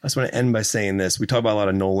new. I just want to end by saying this. We talk about a lot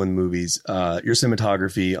of Nolan movies. Your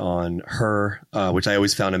cinematography on Her, which I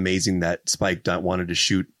always found amazing that Spike wanted to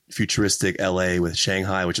shoot futuristic LA with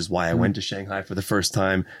Shanghai, which is why I went to Shanghai for the first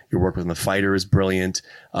time. Your work with The Fighter is brilliant.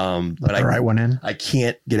 But the right one in. I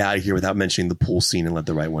can't get out of here without mentioning the pool scene and Let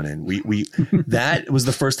the Right One In. We that was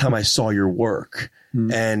the first time I saw your work.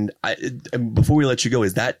 And before we let you go,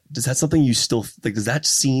 is that something you still like? Does that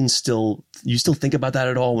scene you still think about that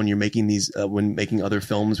at all when you're making when making other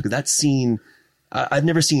films? Because that scene, I've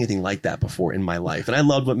never seen anything like that before in my life. And I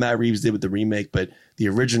loved what Matt Reeves did with the remake, but the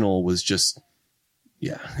original was just,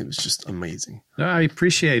 it was just amazing. I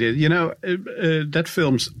appreciate it. That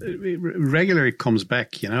film regularly comes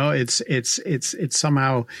back. It's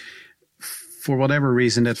somehow, for whatever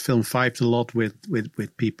reason, that film vibed a lot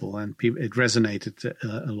with people, and it resonated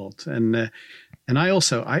a lot. And I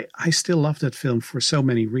also I still love that film for so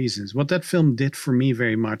many reasons. What that film did for me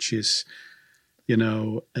very much is,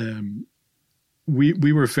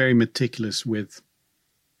 we were very meticulous with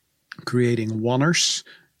creating oneers.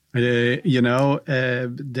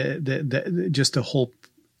 Just the whole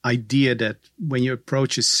idea that when you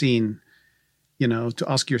approach a scene, to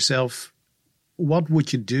ask yourself, what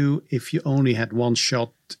would you do if you only had one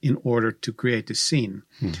shot in order to create the scene?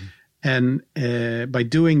 Mm-hmm. And by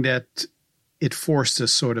doing that, it forced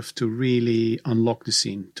us sort of to really unlock the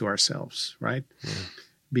scene to ourselves, right? Mm-hmm.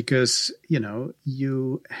 Because,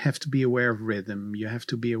 you have to be aware of rhythm. You have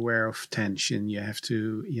to be aware of tension. You have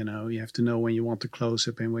to know when you want the close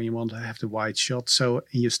up and when you want to have the wide shot. So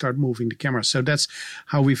you start moving the camera. So that's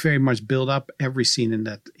how we very much build up every scene in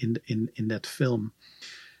that film.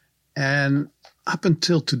 And up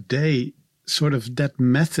until today, sort of that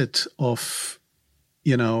method of,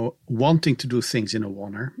 wanting to do things in a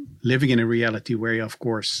oneer, living in a reality where you, of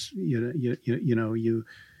course,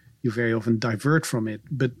 you very often divert from it,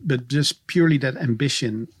 but just purely that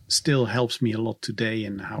ambition still helps me a lot today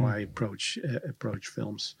in how I approach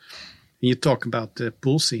films. And you talk about the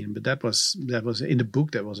pool scene, but that was in the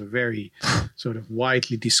book. That was a very sort of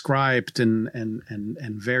widely described and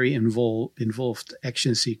very involved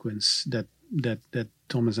action sequence that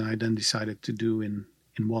Thomas and I then decided to do in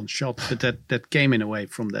one shot, but that came in a way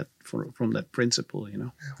from that principle,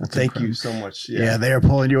 Well, thank you so much. Yeah, they are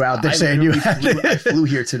pulling you out. They're saying I flew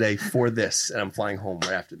here today for this, and I'm flying home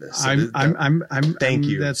right after this. So thank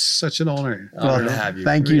you. That's such an honor. Honor to have you.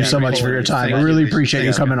 Thank you so much for your time. I really appreciate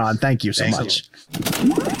you coming on. Thank you so much.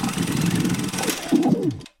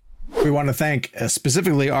 We want to thank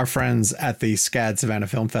specifically our friends at the SCAD Savannah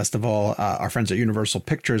Film Festival, our friends at Universal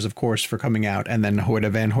Pictures, of course, for coming out, and then Hoyte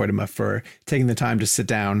van Hoytema for taking the time to sit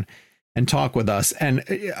down and talk with us. And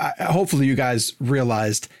hopefully you guys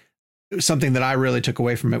realized something that I really took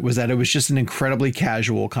away from it was that it was just an incredibly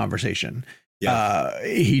casual conversation. Yeah.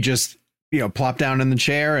 He just, plopped down in the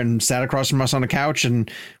chair and sat across from us on the couch, and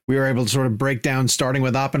we were able to sort of break down, starting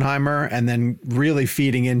with Oppenheimer and then really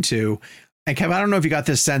feeding into. And Kevin, I don't know if you got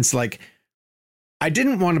this sense, like, I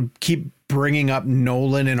didn't want to keep bringing up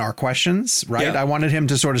Nolan in our questions, right? Yeah. I wanted him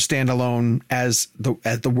to sort of stand alone as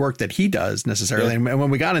the work that he does necessarily. Yeah. And when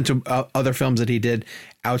we got into other films that he did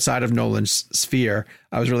outside of Nolan's sphere,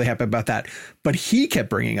 I was really happy about that. But he kept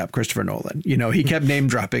bringing up Christopher Nolan. He kept name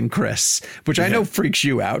dropping Chris, which I know freaks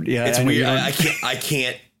you out. Yeah, it's weird. I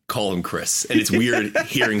can't call him Chris, and it's weird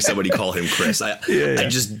hearing somebody call him Chris. I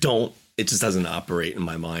just don't it just doesn't operate in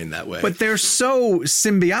my mind that way. But they're so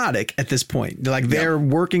symbiotic at this point. Like their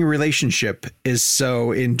working relationship is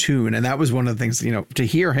so in tune. And that was one of the things, to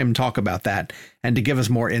hear him talk about that and to give us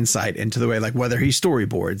more insight into the way, like whether he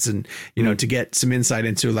storyboards and, to get some insight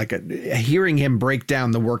into like hearing him break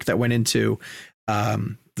down the work that went into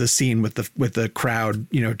the scene with the crowd,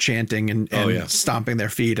 chanting and stomping their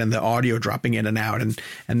feet and the audio dropping in and out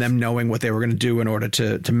and them knowing what they were going to do in order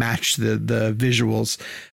to match the visuals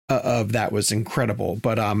of that was incredible.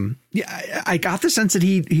 But I got the sense that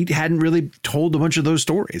he hadn't really told a bunch of those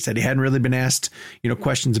stories, that he hadn't really been asked,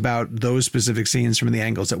 questions about those specific scenes from the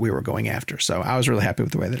angles that we were going after. So I was really happy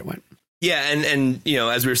with the way that it went. Yeah. And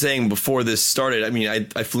as we were saying before this started, I mean,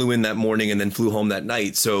 I flew in that morning and then flew home that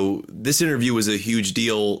night. So this interview was a huge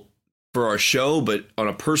deal for our show. But on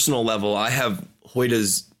a personal level, I have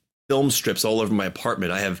Hoyte's film strips all over my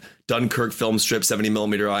apartment. I have Dunkirk film strip, 70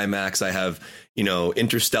 millimeter IMAX. I have,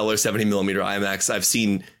 Interstellar 70 millimeter IMAX. I've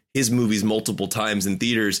seen his movies multiple times in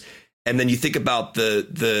theaters. And then you think about the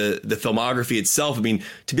filmography itself. I mean,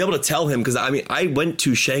 to be able to tell him, because I went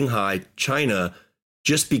to Shanghai, China,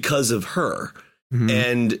 just because of her.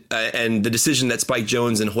 Mm-hmm. And the decision that Spike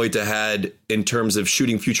Jonze and Hoyte had in terms of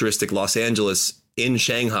shooting futuristic Los Angeles in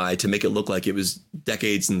Shanghai to make it look like it was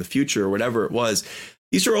decades in the future or whatever it was.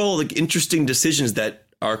 These are all like interesting decisions that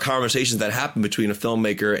are conversations that happen between a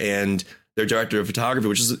filmmaker and their director of photography,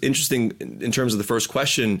 which is interesting in terms of the first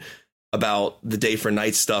question about the day for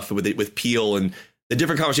night stuff with Peele and the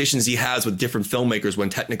different conversations he has with different filmmakers when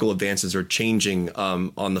technical advances are changing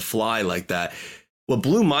on the fly like that. What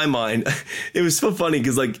blew my mind, it was so funny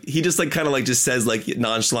because like he just like kind of like just says like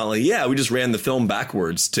nonchalantly, yeah, we just ran the film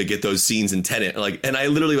backwards to get those scenes in Tenet. Like, and I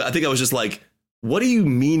think I was just like, what do you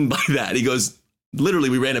mean by that? He goes, literally,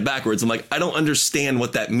 we ran it backwards. I'm like, I don't understand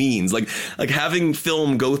what that means. Like having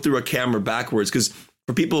film go through a camera backwards, because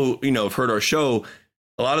for people who have heard our show,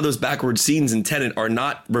 a lot of those backward scenes in Tenet are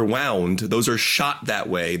not rewound. Those are shot that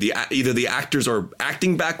way. Either the actors are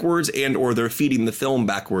acting backwards or they're feeding the film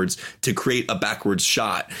backwards to create a backwards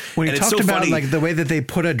shot. When you talked about like the way that they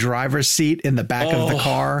put a driver's seat in the back of the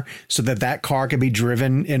car so that car can be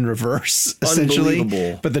driven in reverse, essentially,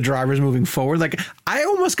 but the driver's moving forward. Like I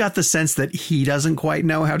almost got the sense that he doesn't quite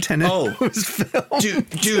know how Tenet was filmed.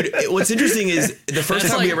 Dude, what's interesting is the first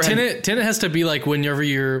time we ever Tenet has to be like whenever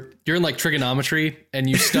you're in like trigonometry and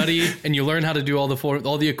you study and you learn how to do all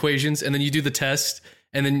the equations and then you do the test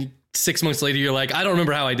and then 6 months later you're like, I don't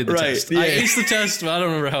remember how I did the test. Yeah. I aced the test, but I don't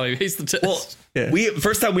remember how I aced the test. Well,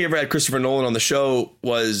 first time we ever had Christopher Nolan on the show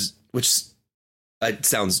was, which it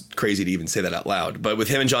sounds crazy to even say that out loud, but with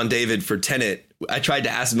him and John David for Tenet, I tried to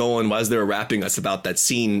ask Nolan why they were rapping us about that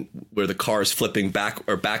scene where the car is flipping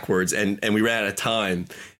backwards and we ran out of time.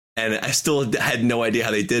 And I still had no idea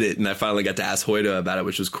how they did it. And I finally got to ask Hoyte about it,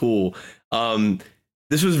 which was cool.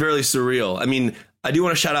 This was very surreal. I mean, I do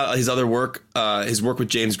want to shout out his other work. His work with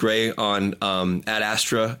James Gray on Ad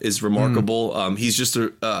Astra is remarkable. He's just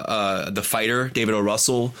the fighter, David O.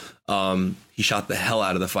 Russell. He shot the hell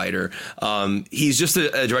out of the fighter. He's just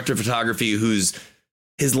a director of photography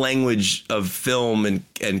his language of film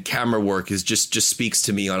and camera work is just speaks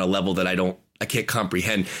to me on a level that I can't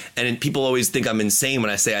comprehend. And people always think I'm insane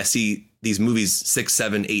when I say I see these movies 6,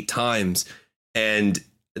 7, 8 times. And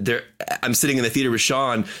I'm sitting in the theater with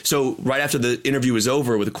Sean. So right after the interview was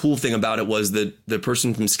over, the cool thing about it was that the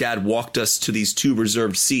person from SCAD walked us to these 2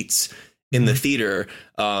 reserved seats in the theater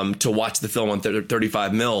to watch the film on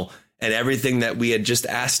 35 mil. And everything that we had just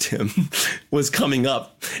asked him was coming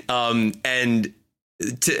up. And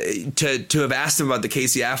to have asked him about the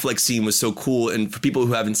Casey Affleck scene was so cool. And for people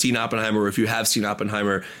who haven't seen Oppenheimer, or if you have seen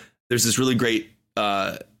Oppenheimer, there's this really great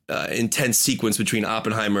intense sequence between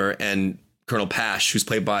Oppenheimer and Colonel Pash, who's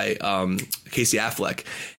played by Casey Affleck.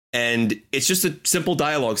 And it's just a simple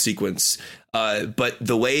dialogue sequence. But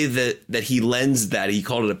the way that he lensed that, he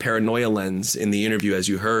called it a paranoia lens in the interview, as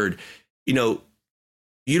you heard,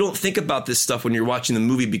 you don't think about this stuff when you're watching the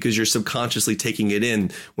movie because you're subconsciously taking it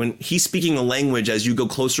in. When he's speaking a language, as you go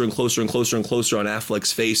closer and closer and closer and closer on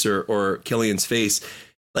Affleck's face or Killian's face,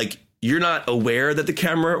 like you're not aware that the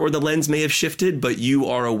camera or the lens may have shifted, but you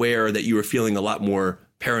are aware that you are feeling a lot more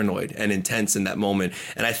paranoid and intense in that moment.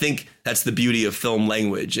 And I think that's the beauty of film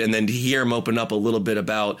language. And then to hear him open up a little bit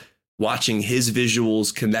about watching his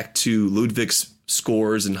visuals connect to Ludwig's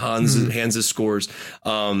scores and Hans's scores.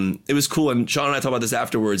 It was cool. And Sean and I talked about this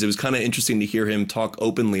afterwards. It was kind of interesting to hear him talk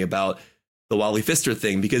openly about the Wally Pfister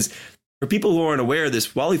thing, because for people who aren't aware of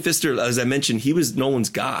this, Wally Pfister, as I mentioned, he was Nolan's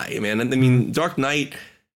guy, man. I mean, Dark Knight,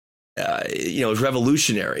 it was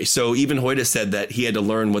revolutionary. So even Hoyte said that he had to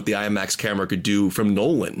learn what the IMAX camera could do from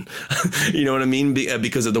Nolan. You know what I mean?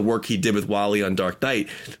 Because of the work he did with Wally on Dark Knight.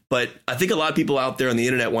 But I think a lot of people out there on the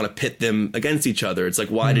internet want to pit them against each other. It's like,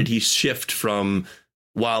 why did he shift from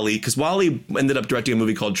Wally? Because Wally ended up directing a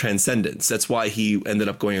movie called Transcendence. That's why he ended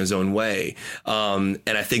up going his own way. And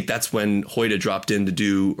I think that's when Hoyte dropped in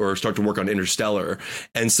to start to work on Interstellar.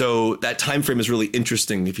 And so that time frame is really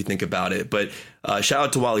interesting if you think about it. But shout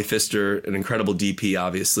out to Wally Pfister, an incredible DP,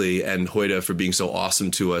 obviously, and Hoyte for being so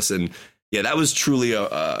awesome to us. And yeah, that was truly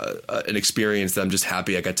an experience that I'm just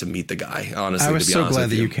happy I got to meet the guy. Honestly, I was so glad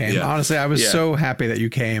that you came. Yeah. Honestly, I was so happy that you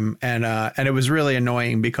came, and it was really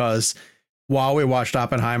annoying because while we watched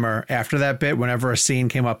Oppenheimer, after that bit, whenever a scene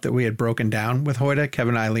came up that we had broken down with Hoyte,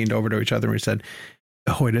 Kevin and I leaned over to each other and we said,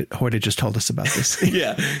 Hoyte just told us about this.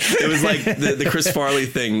 Yeah, it was like the Chris Farley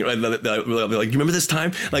thing. Like, you remember this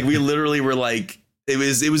time? Like, we literally were like, it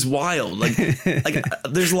was wild. Like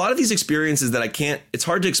there's a lot of these experiences that it's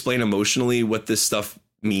hard to explain emotionally what this stuff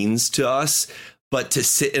means to us. But to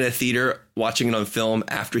sit in a theater watching it on film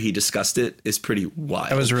after he discussed it is pretty wild.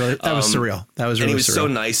 That was surreal. That was really surreal. And he was so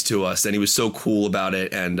nice to us, and he was so cool about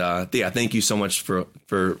it. And thank you so much for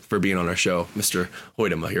being on our show, Mr.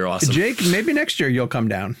 Hoytema. You're awesome. Jake, maybe next year you'll come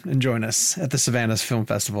down and join us at the Savannah's Film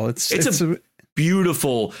Festival. It's a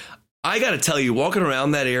beautiful. I got to tell you, walking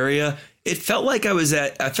around that area, it felt like I was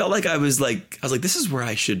like, this is where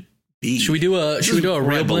I should be. Should we do a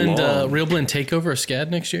Real Blend takeover of SCAD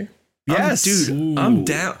next year? Yes, dude, I'm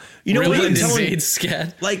down. You know what?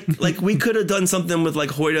 SCAD. Like we could have done something with like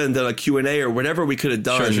Hoyte and done a Q&A or whatever we could have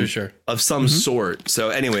done of some sort. So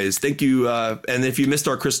anyways, thank you. And if you missed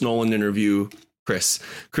our Christopher Nolan interview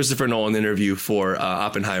for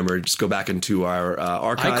Oppenheimer, just go back into our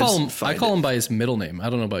archives. I call him by his middle name. I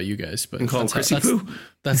don't know about you guys, but call him Chrissy Poo.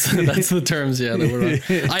 That's the terms. Yeah, that we're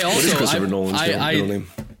on. I also Christopher Nolan's middle name?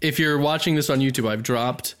 If you're watching this on YouTube, I've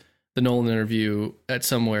dropped the Nolan interview at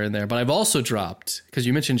somewhere in there, but I've also dropped, because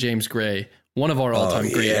you mentioned James Gray, one of our all-time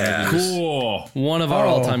great interviews. Cool. One of our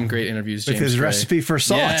all-time great interviews, James with his Gray. recipe for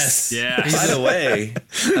sauce. Yes. Yeah. By the way,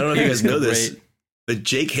 I don't know if you guys know this, but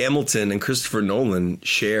Jake Hamilton and Christopher Nolan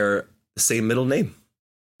share the same middle name.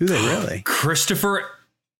 Do they really? Christopher.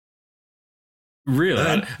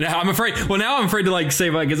 Really? Now I'm afraid. Well, now I'm afraid to like say,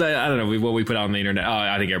 because I don't know what we put out on the internet. Oh,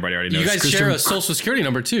 I think everybody already knows. You guys share a social security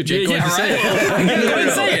number too, Jake. Yeah, say it. Go ahead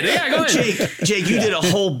and say it. Yeah, go ahead. Jake, you did a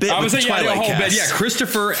whole bit. I was saying, a whole bit. Yeah,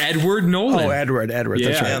 Christopher Edward Nolan. Oh, Edward. Yeah,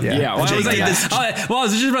 That's right. Yeah. Well, I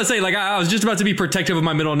was just about to say, like, I was just about to be protective of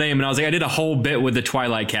my middle name, and I was like, I did a whole bit with the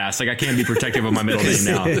Twilight cast. Like, I can't be protective of my middle name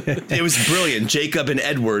now. It was brilliant, Jacob and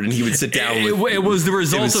Edward, and he would sit down. It was the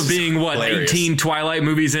result of being hilarious. 18 Twilight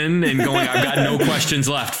movies in and going, I've got no questions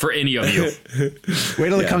left for any of you. Wait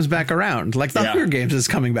till it comes back around. Like the Hunger Games is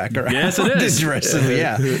coming back around. Yes, it is. Interestingly,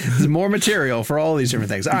 there's more material for all these different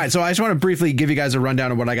things. All right, so I just want to briefly give you guys a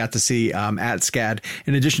rundown of what I got to see at SCAD.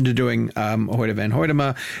 In addition to doing Hoyte van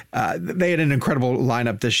Hoytema, they had an incredible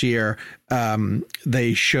lineup this year.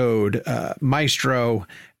 They showed Maestro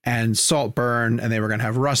and Saltburn, and they were going to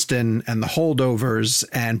have Rustin and The Holdovers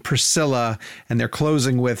and Priscilla, and they're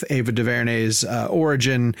closing with Ava DuVernay's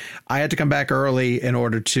Origin. I had to come back early in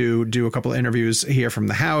order to do a couple of interviews here from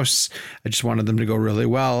the house. I just wanted them to go really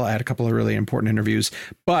well. I had a couple of really important interviews,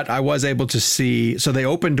 but I was able to see, so they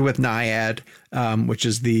opened with Naiad, which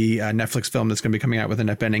is the Netflix film that's going to be coming out with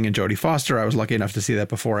Annette Bening and Jodie Foster. I was lucky enough to see that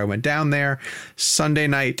before I went down there. Sunday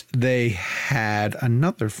night, they had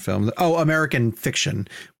another film. American Fiction,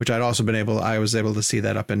 which I was able to see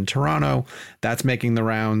that up in Toronto. That's making the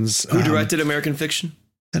rounds. Who directed American Fiction?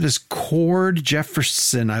 That is Cord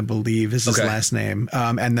Jefferson, I believe, is his last name.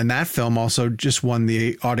 And then that film also just won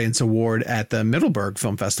the Audience Award at the Middleburg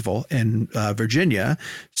Film Festival in Virginia.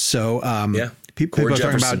 So people are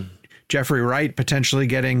talking about Jeffrey Wright potentially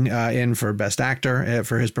getting in for Best Actor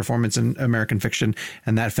for his performance in American Fiction,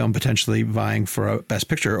 and that film potentially vying for a Best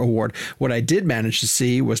Picture award. What I did manage to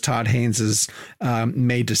see was Todd Haynes's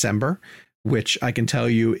May December, which I can tell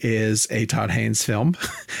you is a Todd Haynes film.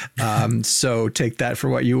 So take that for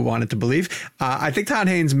what you want it to believe. I think Todd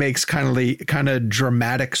Haynes makes kind of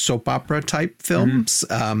dramatic soap opera type films,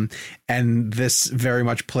 and this very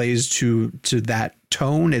much plays to that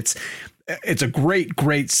tone. It's a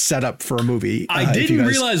great setup for a movie. I didn't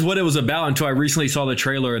realize what it was about until I recently saw the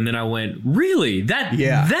trailer, and then I went, really?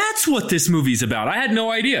 That's what this movie's about. I had no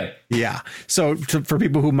idea. Yeah. So for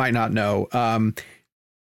people who might not know,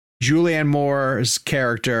 Julianne Moore's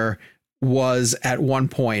character was at one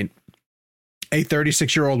point a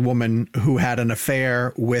 36-year-old woman who had an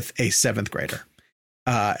affair with a 7th grader.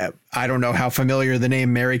 I don't know how familiar the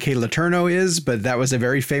name Mary Kay Letourneau is, but that was a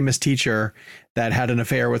very famous teacher that had an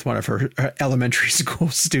affair with one of her elementary school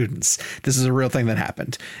students. This is a real thing that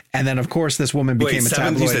happened. And then, of course, this woman became a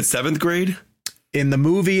tabloid. You said seventh grade? In the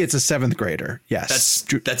movie, it's a seventh grader. Yes.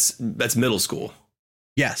 That's middle school.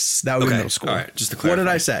 Yes, that would be middle school. All right, just to clarify. What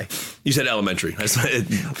did I say? You said elementary.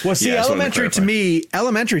 Well, see, elementary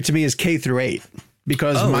to me is K through 8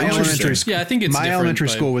 because my elementary school. Yeah, I think it's my elementary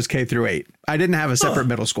school was K through 8. I didn't have a separate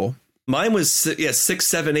middle school. Mine was 6,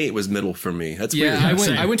 7, 8 was middle for me. That's weird.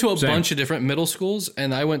 I went to a bunch of different middle schools,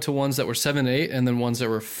 and I went to ones that were 7, 8, and then ones that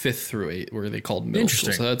were 5th through 8, where they called middle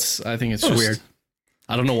school. So I think it's just weird.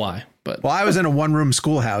 I don't know why, but I was in a one-room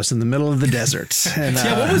schoolhouse in the middle of the desert. And,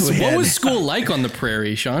 what was school like on the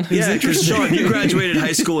prairie, Sean? Yeah, because Sean, you graduated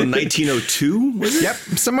high school in 1902, was it? Yep,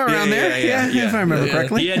 somewhere around there. Yeah, if I remember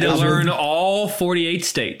correctly. He had to learn all 48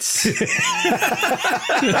 states.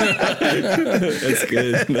 That's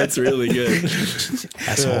good. That's really good.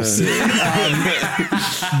 Assholes.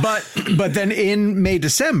 But then in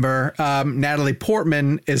May-December, Natalie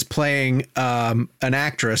Portman is playing an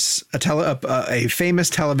actress, a famous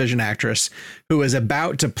television actress who is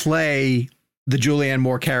about to play the Julianne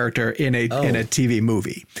Moore character in a TV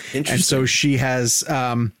movie. And so she has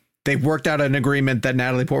they've worked out an agreement that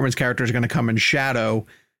Natalie Portman's character is going to come and shadow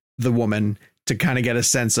the woman to kind of get a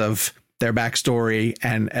sense of their backstory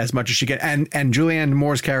and as much as she can. And Julianne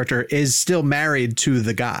Moore's character is still married to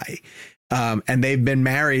the guy. And they've been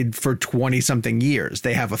married for 20 something years.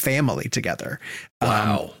 They have a family together.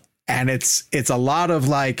 Wow. And it's a lot of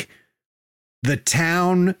like the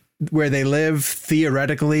town where they live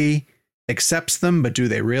theoretically accepts them, but do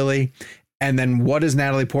they really? And then what is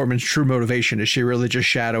Natalie Portman's true motivation? Is she really just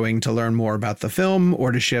shadowing to learn more about the film,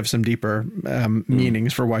 or does she have some deeper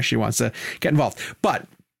meanings for why she wants to get involved? But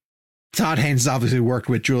Todd Haynes has obviously worked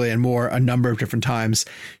with Julianne Moore a number of different times.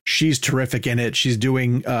 She's terrific in it. She's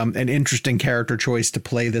doing an interesting character choice to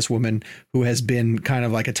play this woman who has been kind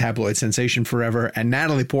of like a tabloid sensation forever. And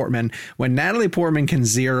Natalie Portman, when Natalie Portman can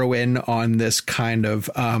zero in on this kind of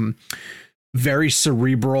very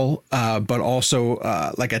cerebral, but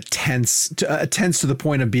also like a tense to the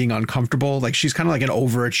point of being uncomfortable. Like she's kind of like an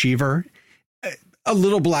overachiever. A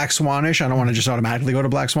little Black Swanish. I don't want to just automatically go to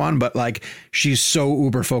Black Swan, but like she's so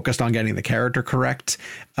uber focused on getting the character correct,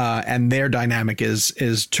 and their dynamic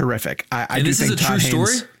is terrific. I do think Todd Haynes,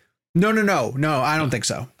 story. No, I don't think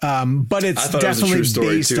so. But it's definitely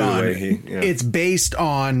based on. It's based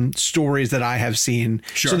on stories that I have seen.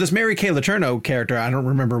 Sure. So this Mary Kay Letourneau character, I don't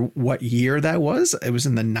remember what year that was. It was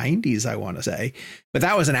in the 90s, I want to say, but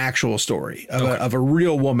that was an actual story of a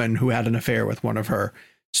real woman who had an affair with one of her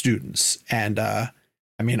students. And I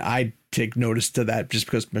mean, I take notice to that just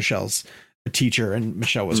because Michelle's a teacher, and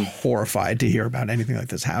Michelle was horrified to hear about anything like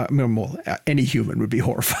this. Any human would be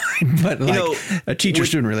horrified, but a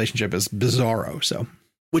teacher-student relationship is bizarro. So,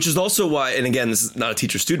 which is also why, and again, this is not a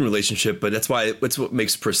teacher-student relationship, but that's what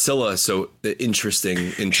makes Priscilla so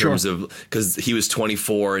interesting in terms of, because he was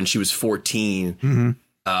 24 and she was 14,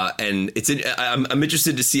 and I'm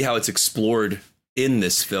interested to see how it's explored in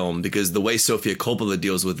this film, because the way Sofia Coppola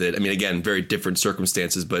deals with it, I mean, again, very different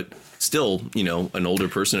circumstances, but still, an older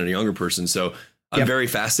person and a younger person. So I'm very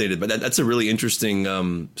fascinated, but that's a really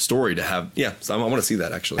interesting story to have. Yeah. So I want to see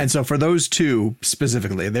that, actually. And so for those two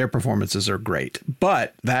specifically, their performances are great,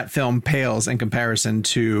 but that film pales in comparison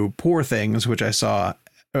to Poor Things, which I saw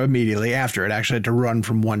immediately after it. Actually had to run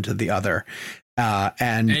from one to the other.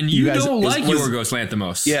 And you guys don't like Yorgos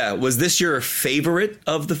Lanthimos. Yeah. Was this your favorite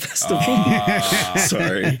of the festival?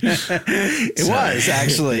 Sorry. It was,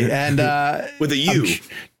 actually. And with a U.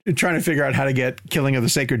 I'm trying to figure out how to get Killing of the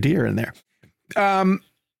Sacred Deer in there.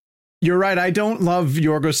 You're right. I don't love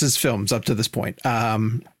Yorgos's films up to this point.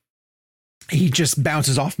 He just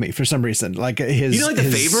bounces off me for some reason. Like his. You know, like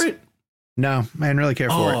The Favorite? No, I didn't really care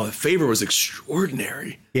for it. Oh, The Favorite was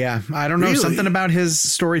extraordinary. Yeah, I don't know. Really? Something about his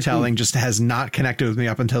storytelling just has not connected with me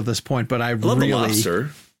up until this point. But I really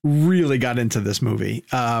got into this movie.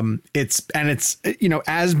 It's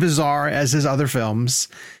as bizarre as his other films.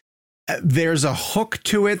 There's a hook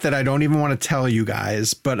to it that I don't even want to tell you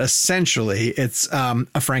guys, but essentially it's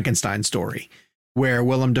a Frankenstein story where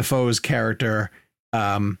Willem Dafoe's character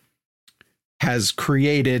has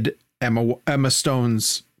created Emma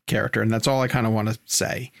Stone's character, and that's all I kind of want to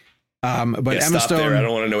say. But Emma Stone, there. I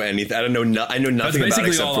don't want to know anything. I know nothing about it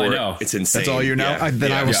except for it. It's insane. That's all you know.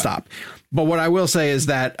 Then I will stop. But what I will say is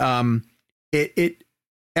that Emma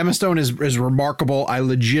Stone is remarkable. I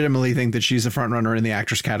legitimately think that she's a front runner in the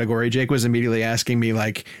actress category. Jake was immediately asking me,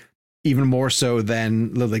 like, even more so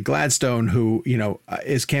than Lily Gladstone, who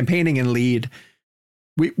is campaigning in lead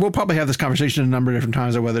we'll probably have this conversation a number of different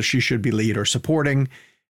times of whether she should be lead or supporting.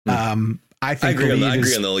 I think I agree on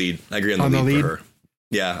the lead. I agree on the lead for her.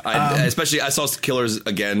 Yeah, especially I saw Killers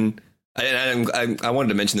again, and I wanted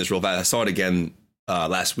to mention this real fast. I saw it again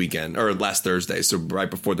last weekend or last Thursday, so right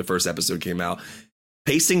before the first episode came out.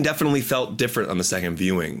 Pacing definitely felt different on the second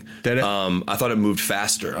viewing. Did it? I thought it moved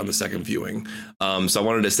faster on the second viewing. So I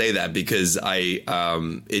wanted to say that because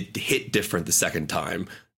it hit different the second time.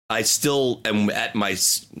 I still am at my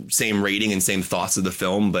same rating and same thoughts of the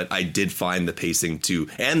film, but I did find the pacing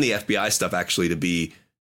and the FBI stuff actually to be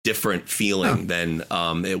different feeling than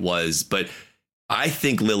it was. But I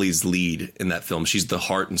think Lily's lead in that film. She's the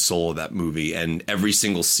heart and soul of that movie, and every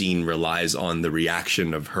single scene relies on the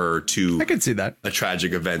reaction of her to I can see that a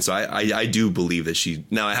tragic event. So I do believe that she.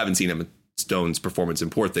 Now I haven't seen Emma Stone's performance in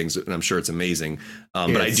Poor Things, and I'm sure it's amazing.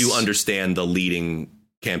 But I do understand the leading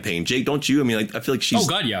campaign. Jake, don't you? I mean, I feel like she's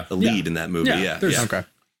the lead in that movie. Yeah. Okay.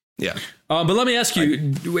 Yeah. But let me ask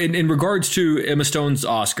you, in regards to Emma Stone's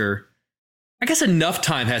Oscar, I guess enough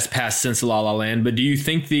time has passed since La La Land, but do you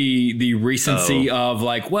think the recency of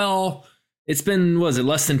like, well, it's been,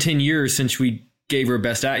 less than 10 years since we gave her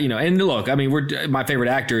Best Actor, and look, I mean, my favorite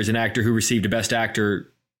actor is an actor who received a Best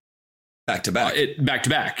Actor back to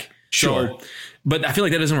back. Sure. So, but I feel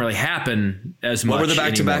like that doesn't really happen as much. What were the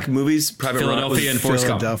back-to-back movies? Philadelphia and Forrest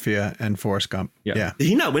Gump. Philadelphia and Forrest Gump. Yeah. Did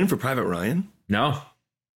he not win for Private Ryan? No.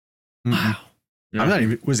 Wow. No. I'm not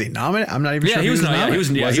even. Was he nominated? I'm not even sure. He was nominated.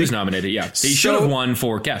 He was nominated. Yeah, he should have won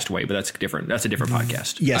for Castaway, but that's different. That's a different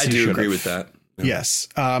podcast. Yes, I do agree with that. Yeah. Yes.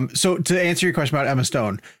 So to answer your question about Emma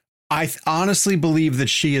Stone, I honestly believe that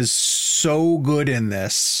she is so good in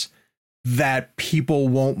this that people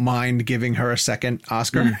won't mind giving her a second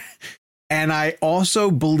Oscar. And I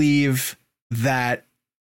also believe that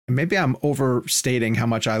maybe I'm overstating how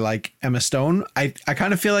much I like Emma Stone. I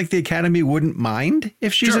kind of feel like the Academy wouldn't mind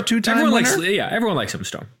if she's a two-time winner. Everyone likes Emma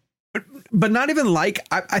Stone. But not even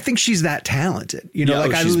I think she's that talented.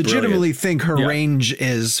 I legitimately think her range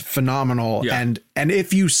is phenomenal. Yeah. And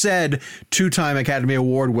if you said two-time Academy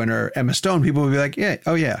Award winner Emma Stone, people would be like,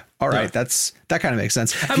 all right, that kind of makes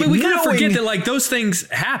sense. I mean, we kind of forget that like those things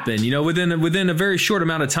happen. Within a very short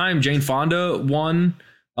amount of time, Jane Fonda won.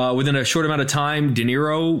 Within a short amount of time, De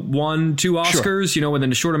Niro won 2 Oscars. Sure.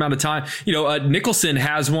 Within a short amount of time, Nicholson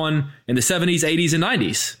has one in the 70s, 80s, and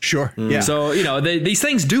 90s. Sure. Yeah. So these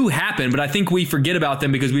things do happen, but I think we forget about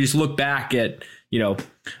them because we just look back at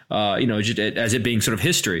as it being sort of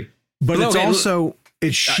history. But it's also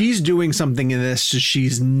she's doing something in this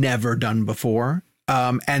she's never done before.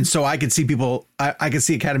 And so I could see I could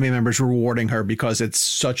see Academy members rewarding her because it's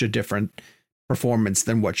such a different performance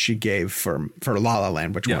than what she gave for La La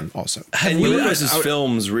Land, which won also. And U.S.'s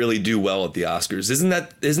films really do well at the Oscars. Is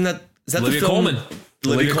that Olivia the film?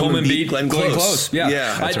 Olivia Colman beat Glenn Close. Yeah,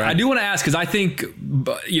 that's right. I do want to ask because I think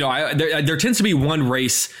there tends to be one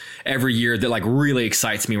race every year that like really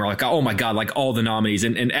excites me. Where like, oh my god, like all the nominees,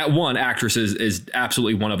 and at one actress is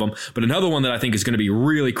absolutely one of them. But another one that I think is going to be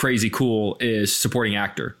really crazy cool is supporting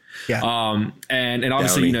actor. Yeah. And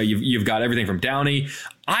obviously Downey. you've got everything from Downey.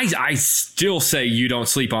 I still say you don't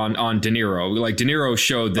sleep on De Niro. Like De Niro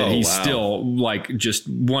showed that he's still like just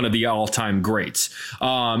one of the all-time greats.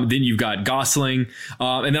 Then you've got Gosling.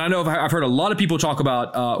 And then I know I've heard a lot of people talk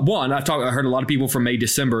about I heard a lot of people from May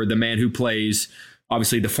December, the man who plays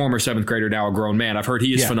obviously the former 7th grader, now a grown man. I've heard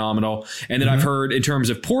he is phenomenal. And then I've heard in terms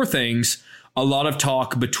of Poor Things, a lot of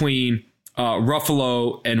talk between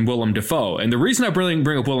Ruffalo and Willem Dafoe. And the reason I bring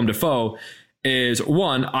up Willem Dafoe is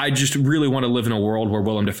one, I just really want to live in a world where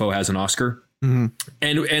Willem Dafoe has an Oscar. Mm-hmm.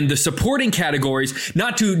 And the supporting categories,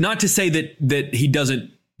 not to say that he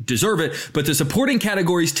doesn't deserve it, but the supporting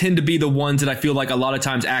categories tend to be the ones that I feel like a lot of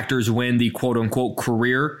times actors win the quote unquote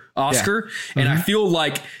career Oscar. Yeah. And I feel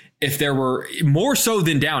like if there were more so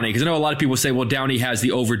than Downey, because I know a lot of people say, well, Downey has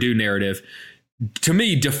the overdue narrative. To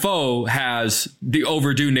me, Dafoe has the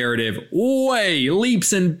overdue narrative way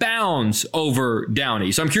leaps and bounds over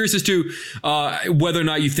Downey. So I'm curious as to whether or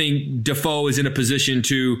not you think Dafoe is in a position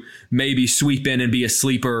to maybe sweep in and be a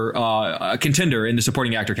sleeper contender in the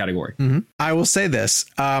supporting actor category. Mm-hmm. I will say this,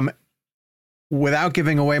 without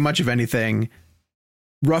giving away much of anything,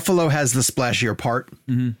 Ruffalo has the splashier part.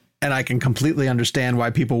 Mm-hmm. And I can completely understand why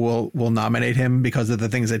people will nominate him because of the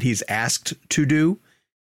things that he's asked to do.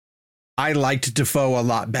 I liked Dafoe a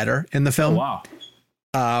lot better in the film. Oh,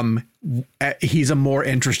 wow. He's a more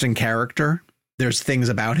interesting character. There's things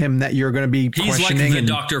about him that you're going to be questioning. He's like the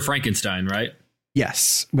Dr. Frankenstein, right?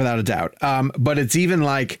 Yes, without a doubt. But it's even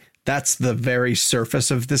like that's the very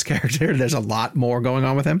surface of this character. There's a lot more going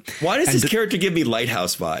on with him. Why does this character give me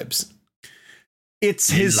Lighthouse vibes?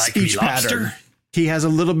 It's his speech pattern. he has a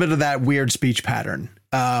little bit of that weird speech pattern.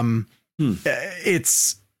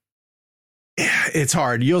 It's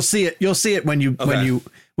hard. You'll see it when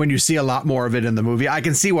you see a lot more of it in the movie. I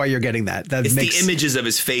can see why you're getting that. It's the images of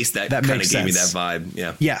his face that kind of gave me that vibe.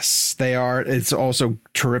 Yeah. Yes, they are. It's also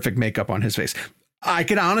terrific makeup on his face. I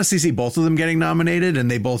could honestly see both of them getting nominated,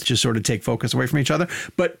 and they both just sort of take focus away from each other.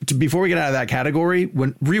 But before we get out of that category,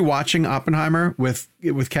 when rewatching Oppenheimer with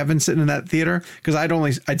Kevin sitting in that theater, because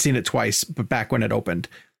I'd seen it twice, but back when it opened,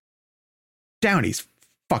 Downey's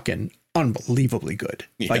fucking unbelievably good.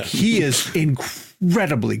 Yeah. Like, he is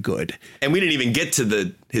incredibly good. And we didn't even get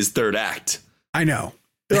to his third act. I know.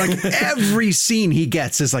 Like, every scene he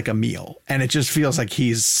gets is like a meal, and it just feels like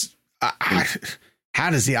he's. How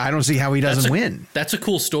does he? I don't see how he doesn't win. That's a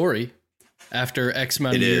cool story. After X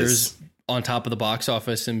amount of years on top of the box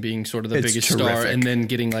office and being sort of the biggest star, and then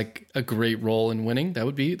getting like a great role and winning,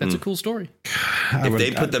 that's a cool story. If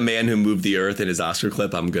they put the man who moved the earth in his Oscar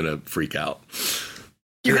clip, I'm gonna freak out.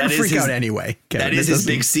 You're gonna freak out anyway, Kevin. That is his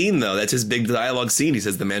big scene, though. That's his big dialogue scene. He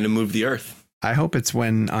says, "The man who moved the earth." I hope it's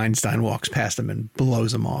when Einstein walks past him and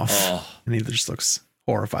blows him off, and he just looks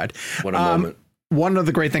horrified. What a moment. One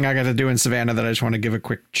other great thing I got to do in Savannah that I just want to give a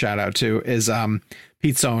quick shout out to is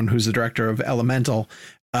Pete Sohn, who's the director of Elemental.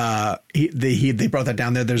 They brought that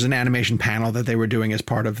down there. There's an animation panel that they were doing as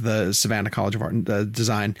part of the Savannah College of Art and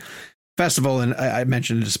Design Festival, and I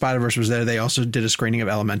mentioned Spider-Verse was there. They also did a screening of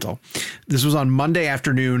Elemental. This was on Monday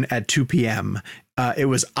afternoon at 2 p.m. It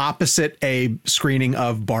was opposite a screening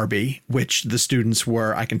of Barbie, which the students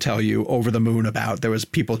were, I can tell you, over the moon about. There was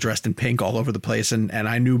people dressed in pink all over the place, and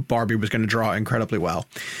I knew Barbie was going to draw incredibly well.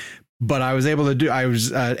 But I was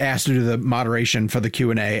asked to do the moderation for the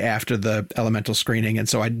Q&A after the Elemental screening. And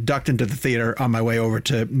so I ducked into the theater on my way over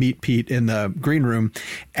to meet Pete in the green room,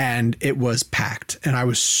 and it was packed. And I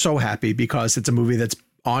was so happy because it's a movie that's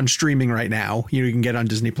on streaming right now. You can get on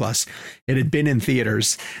Disney Plus. It had been in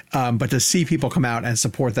theaters, but to see people come out and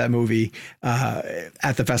support that movie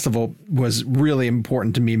at the festival was really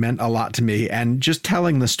important to me, meant a lot to me. And just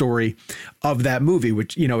telling the story of that movie,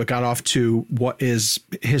 which, it got off to what is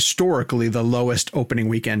historically the lowest opening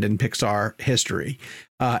weekend in Pixar history.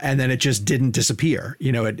 And then it just didn't disappear.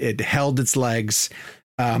 It held its legs.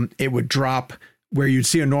 It would drop where you'd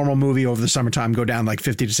see a normal movie over the summertime go down like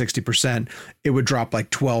 50 to 60%, it would drop like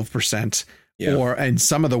 12%. Yeah. And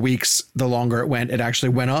some of the weeks, the longer it went, it actually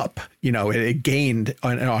went up. It gained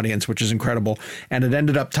an audience, which is incredible. And it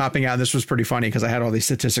ended up topping out. This was pretty funny because I had all these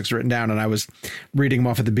statistics written down and I was reading them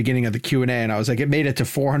off at the beginning of the Q&A. And I was like, it made it to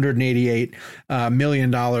 $488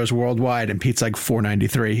 million worldwide. And Pete's like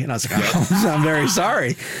 493. And I was like, I'm very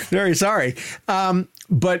sorry. Very sorry.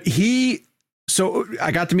 So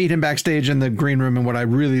I got to meet him backstage in the green room, and what I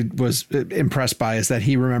really was impressed by is that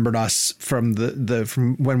he remembered us from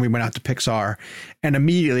from when we went out to Pixar, and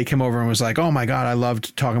immediately came over and was like, "Oh my God, I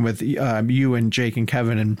loved talking with you and Jake and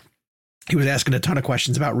Kevin." And he was asking a ton of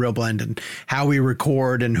questions about Real Blend and how we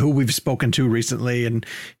record and who we've spoken to recently, and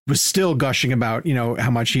was still gushing about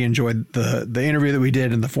how much he enjoyed the interview that we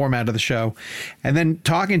did and the format of the show. And then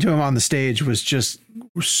talking to him on the stage was just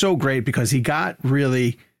so great because he got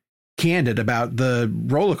really candid about the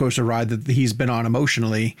roller coaster ride that he's been on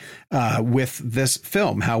emotionally with this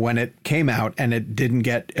film, how when it came out and it didn't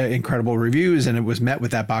get incredible reviews and it was met with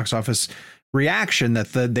that box office reaction,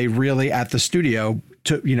 that they really at the studio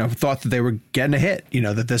thought that they were getting a hit,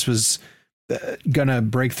 that this was gonna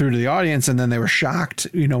break through to the audience, and then they were shocked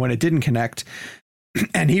when it didn't connect.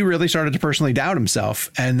 And he really started to personally doubt himself.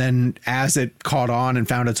 And then as it caught on and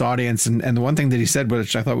found its audience, and the one thing that he said,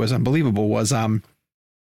 which I thought was unbelievable, was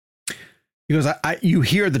he goes, you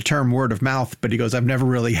hear the term word of mouth, but he goes, I've never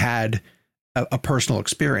really had a personal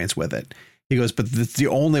experience with it. He goes, but it's the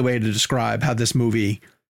only way to describe how this movie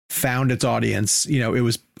found its audience. It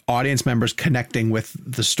was audience members connecting with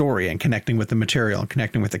the story and connecting with the material and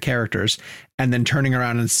connecting with the characters, and then turning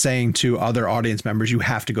around and saying to other audience members, you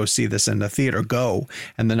have to go see this in the theater, go.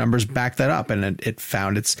 And the numbers back that up, and it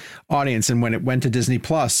found its audience. And when it went to Disney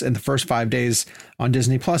Plus in the first 5 days on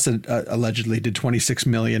Disney Plus, it allegedly did 26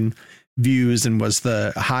 million views and was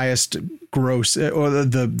the highest gross or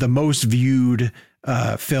the most viewed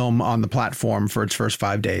film on the platform for its first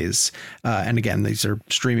 5 days. And again, these are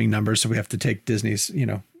streaming numbers, so we have to take Disney's,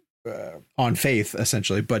 on faith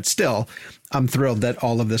essentially. But still, I'm thrilled that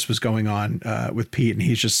all of this was going on with Pete, and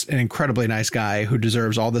he's just an incredibly nice guy who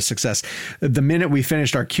deserves all the success. The minute we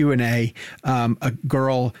finished our Q&A, a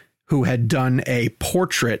girl who had done a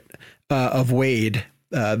portrait of Wade,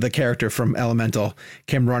 the character from Elemental,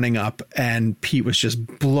 came running up, and Pete was just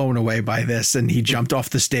blown away by this, and he jumped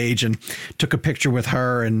off the stage and took a picture with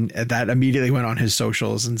her, and that immediately went on his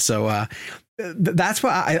socials. And so that's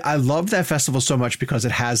why I love that festival so much, because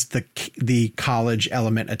it has the college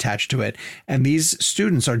element attached to it. And these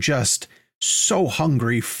students are just so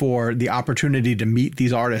hungry for the opportunity to meet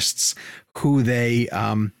these artists who they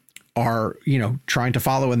are, trying to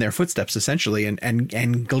follow in their footsteps, essentially,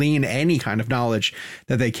 and glean any kind of knowledge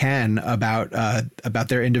that they can about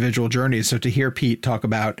their individual journeys. So to hear Pete talk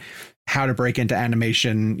about how to break into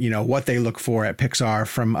animation, what they look for at Pixar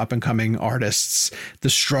from up and coming artists, the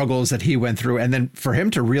struggles that he went through. And then for him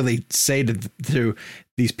to really say to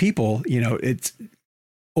these people, it's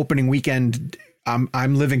opening weekend.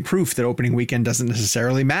 I'm living proof that opening weekend doesn't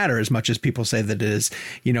necessarily matter as much as people say that it is.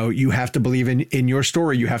 You have to believe in your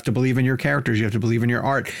story. You have to believe in your characters. You have to believe in your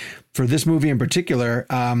art. For this movie in particular,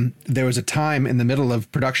 there was a time in the middle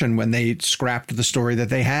of production when they scrapped the story that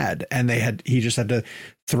they had, and he just had to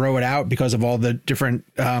throw it out because of all the different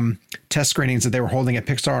test screenings that they were holding at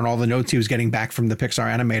Pixar and all the notes he was getting back from the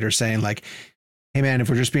Pixar animator saying, like, hey man, if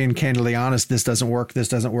we're just being candidly honest, this doesn't work.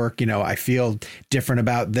 I feel different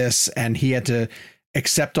about this. And he had to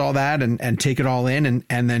accept all that and take it all in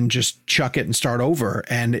and then just chuck it and start over.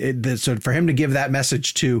 And so for him to give that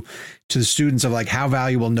message to the students of like how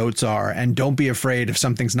valuable notes are, and don't be afraid if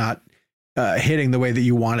something's not hitting the way that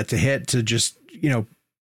you want it to hit, to just,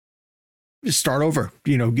 start over,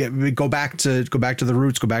 go back to the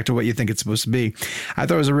roots, go back to what you think it's supposed to be. I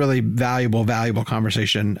thought it was a really valuable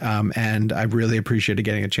conversation. And I really appreciated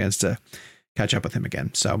getting a chance to catch up with him again.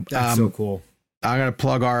 So that's so cool. I'm going to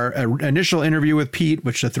plug our initial interview with Pete,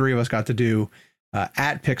 which the three of us got to do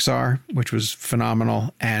at Pixar, which was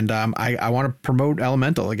phenomenal. And I want to promote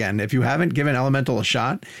Elemental again. If you haven't given Elemental a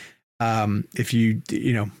shot, if you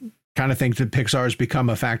kind of think that Pixar has become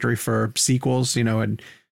a factory for sequels, and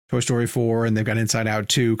Toy Story 4, and they've got Inside Out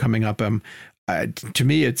 2 coming up. To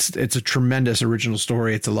me, it's a tremendous original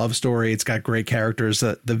story. It's a love story. It's got great characters.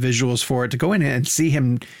 The visuals for it, to go in and see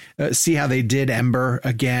how they did Ember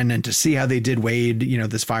again, and to see how they did Wade,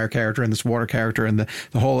 this fire character and this water character and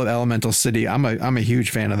the whole of Elemental City. I'm a huge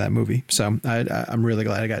fan of that movie. So I'm really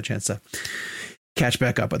glad I got a chance to catch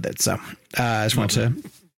back up with it. So I just want to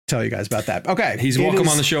tell you guys about that. Okay. He's welcome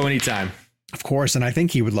on the show anytime. Of course, and I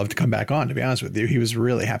think he would love to come back on, to be honest with you. He was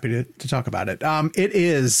really happy to talk about it. It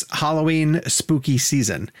is Halloween spooky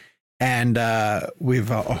season, and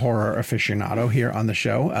we've a horror aficionado here on the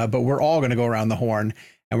show, but we're all going to go around the horn,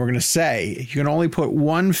 and we're going to say you can only put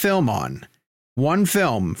one film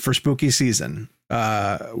for spooky season.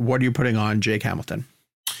 What are you putting on, Jake Hamilton?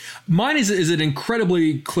 Mine is an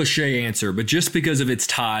incredibly cliche answer, but just because of its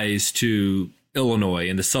ties to Illinois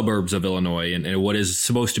and the suburbs of Illinois and what is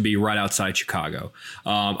supposed to be right outside Chicago,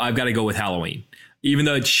 I've got to go with Halloween. Even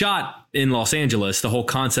though it's shot in Los Angeles, the whole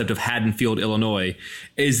concept of Haddonfield, Illinois,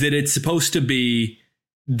 is that it's supposed to be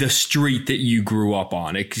the street that you grew up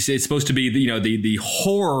on. It's supposed to be the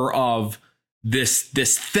horror of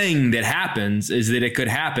this thing that happens is that it could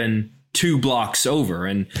happen 2 blocks over.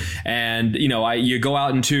 And you go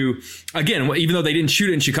out into, again, even though they didn't shoot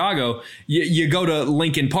it in Chicago, you go to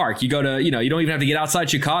Lincoln Park, you go to, you don't even have to get outside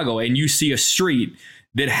Chicago, and you see a street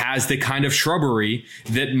that has the kind of shrubbery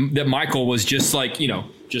that Michael was just like,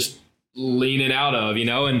 just leaning out of,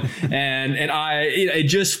 and I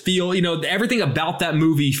just feel, everything about that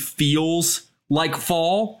movie feels like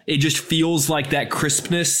fall. It just feels like that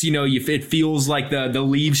crispness, it feels like the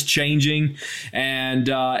leaves changing. And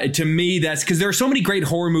to me, that's because there are so many great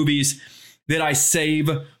horror movies that I save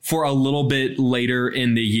for a little bit later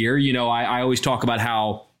in the year. I always talk about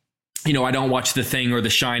how, I don't watch The Thing or The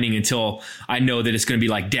Shining until I know that it's going to be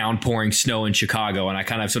like downpouring snow in Chicago. And I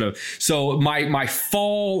kind of so my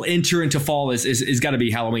fall enter into fall is got to be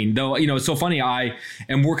Halloween. Though, it's so funny. I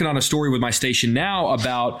am working on a story with my station now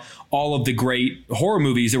about all of the great horror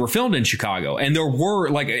movies that were filmed in Chicago. And there were,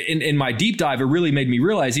 like, in my deep dive, it really made me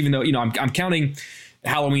realize, even though, I'm counting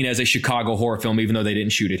Halloween as a Chicago horror film, even though they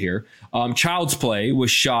didn't shoot it here. Child's Play was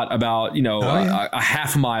shot about, a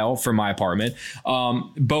half mile from my apartment.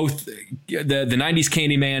 Both the 90s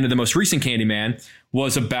Candyman and the most recent Candyman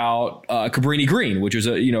was about Cabrini Green, which was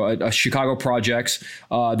a Chicago project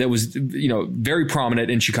that was very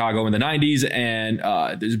prominent in Chicago in the 90s, and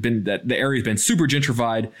there's been that the area's been super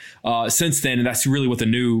gentrified since then, and that's really what the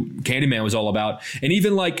new Candyman was all about. And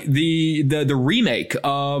even like the remake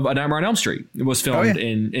of A Nightmare on Elm Street was filmed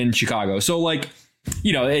in Chicago. So like,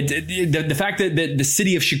 the fact that the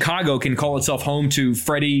city of Chicago can call itself home to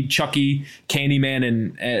Freddy, Chucky,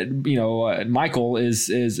 Candyman, and Michael is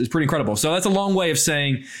pretty incredible. So that's a long way of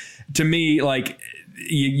saying, to me, like,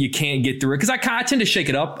 you can't get through it, because I tend to shake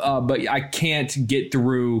it up, but I can't get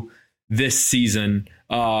through this season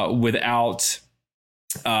without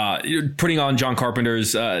putting on John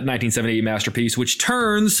Carpenter's 1978 masterpiece, which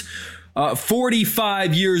turns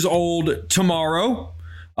 45 years old tomorrow.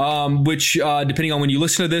 Which, depending on when you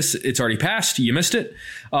listen to this, it's already passed. You missed it.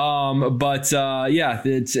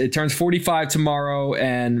 It turns 45 tomorrow,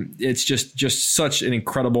 and it's just such an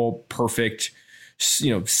incredible, perfect,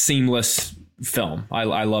 seamless film.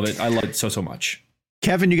 I love it. I love it so much.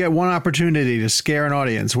 Kevin, you get one opportunity to scare an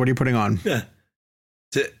audience. What are you putting on? Yeah.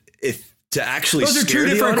 To actually Those are two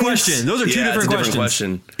different questions. Those are two different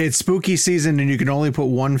questions. It's spooky season, and you can only put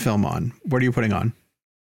one film on. What are you putting on?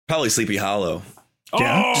 Probably Sleepy Hollow.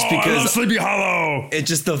 Yeah, just because I love Sleepy Hollow. It's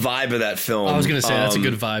just the vibe of that film. I was going to say that's a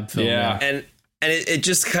good vibe film. Yeah. And it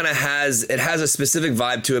just kind of has a specific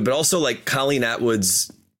vibe to it, but also like Colleen Atwood's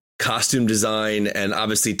costume design and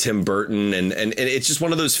obviously Tim Burton. And it's just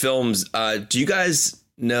one of those films. Do you guys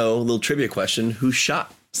know, a little trivia question, who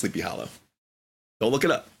shot Sleepy Hollow? Go look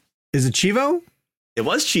it up. Is it Chivo? It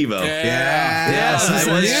was Chivo. Yes, it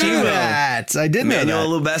was Chivo. That. I did know that.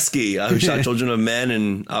 Emmanuel Lubezki, who shot Children of Men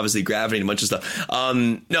and obviously Gravity and a bunch of stuff.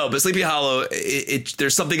 No, but Sleepy Hollow,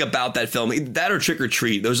 there's something about that film. That or Trick or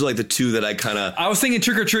Treat. Those are like the two that I was thinking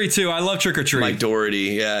Trick or Treat too. I love Trick or Treat. Mike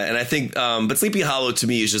Doherty, yeah. And I think, but Sleepy Hollow to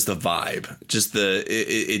me is just the vibe. Just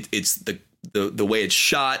it's the way it's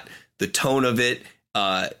shot, the tone of it.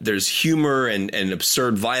 There's humor and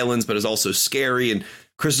absurd violence, but it's also scary. And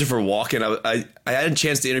Christopher Walken, I had a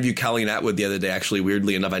chance to interview Colleen Atwood the other day, actually,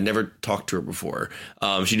 weirdly enough. I never talked to her before.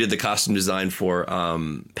 She did the costume design for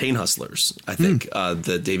Pain Hustlers, I think,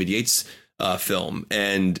 the David Yates film.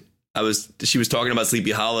 And she was talking about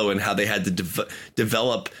Sleepy Hollow and how they had to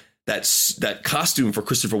develop that costume for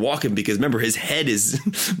Christopher Walken, because remember, his head is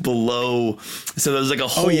below. So there's like a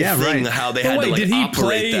whole thing how they had to like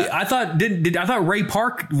operate that. I thought Ray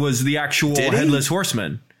Park was the actual Headless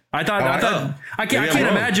Horseman. I can't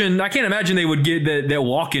imagine they would get that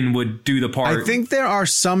Walken would do the part. I think there are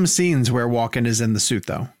some scenes where Walken is in the suit,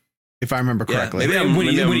 though, if I remember correctly.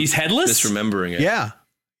 When he's headless? Misremembering it. Yeah,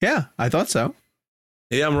 I thought so.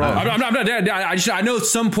 Yeah, I'm wrong. I'm not. I know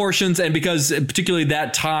some portions, and because particularly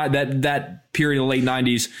that time, that period of the late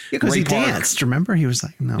 90s, because he danced. Remember, he was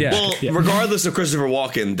like, no. Yeah. Well, regardless of Christopher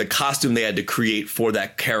Walken, the costume they had to create for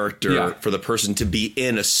that character, for the person to be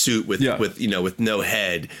in a suit with no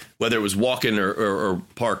head, whether it was Walken or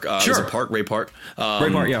Park. Was it Park? Ray Park.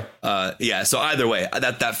 Ray Park. Yeah. So either way,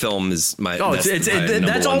 that film is my. Oh,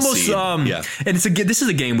 that's almost. And this is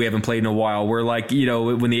a game we haven't played in a while. Where like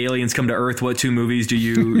when the aliens come to Earth, what two movies do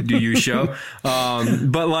you show?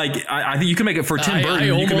 But like I think you can make it for Tim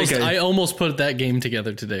Burton. I almost put that game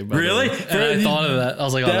together today. Really? I thought of that. I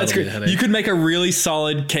was like, that's great. You could make a really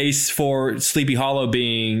solid case for Sleepy Hollow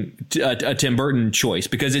being a Tim Burton choice,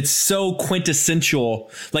 because it's so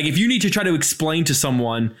quintessential. Like if you need to try to explain to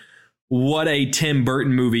someone what a Tim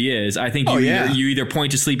Burton movie is, I think you either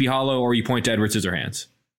point to Sleepy Hollow or you point to Edward Scissorhands.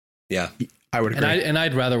 Yeah. I would agree. And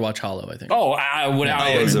I'd rather watch Hollow, I think. Oh, I would.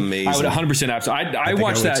 Hollow is amazing. I would 100% absolutely. I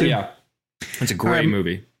watched that. Too. Yeah. It's a great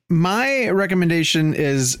movie. My recommendation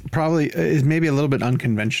is maybe a little bit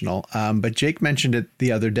unconventional, but Jake mentioned it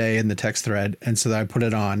the other day in the text thread, and so I put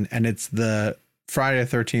it on, and it's the Friday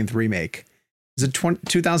the 13th remake. Is it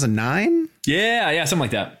 2009? Yeah, something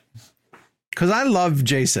like that. Because I love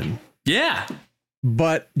Jason. Yeah,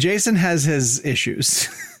 but Jason has his issues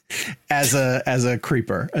as a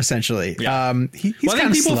creeper, essentially. Yeah. He's I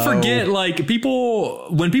think people slow. forget, like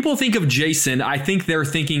when people think of Jason, I think they're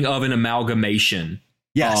thinking of an amalgamation.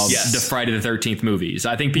 Yes. The Friday the 13th movies.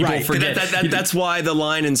 I think people forget that's why the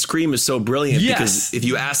line in Scream is so brilliant. Yes. Because if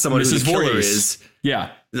you ask someone who the killer is,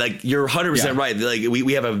 like you're 100% right. Like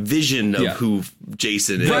we have a vision of who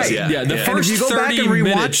Jason is. Right. Yeah. The first and if you go back and rewatch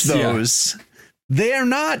minutes, those. They're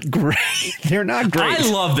not great. They're not great.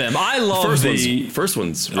 I love them. I love first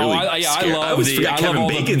one's really. I love Kevin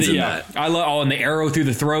Bacon's in that. I love and the arrow through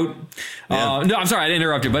the throat. Yeah. No, I'm sorry, I didn't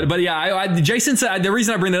interrupt you, but yeah, Jason said the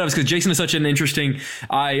reason I bring that up is because Jason is such an interesting.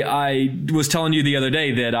 I was telling you the other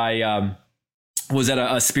day that I was at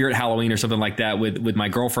a Spirit Halloween or something like that with my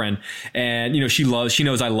girlfriend, and she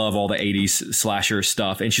knows I love all the 80s slasher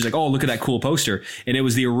stuff, and she's like, oh, look at that cool poster, and it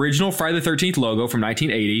was the original Friday the 13th logo from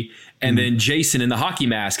 1980, and then Jason in the hockey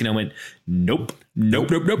mask, and I went, nope, because,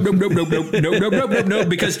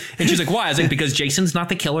 and she's like, why? I was like, because Jason's not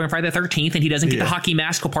the killer in Friday the 13th, and he doesn't get the hockey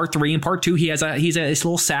mask till part 3. And part 2, he's a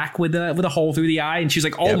little sack with a hole through the eye, and she's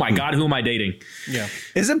like, oh my god, who am I dating? Yeah,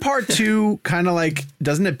 isn't part 2 kind of like,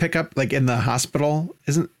 doesn't it pick up like in the hospital?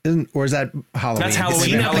 Isn't or is that Halloween? That's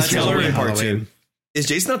Halloween. That's Halloween in part 2. Is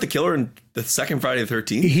Jason not the killer in the second Friday the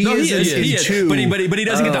 13th? He is in 2, but he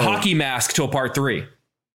doesn't get the hockey mask till part 3.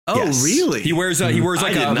 Oh, Yes. really? He wears like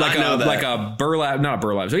I did not know that. like a burlap, not a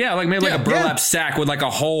burlap. So yeah, like maybe like a burlap sack with like a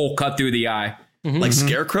hole cut through the eye. Like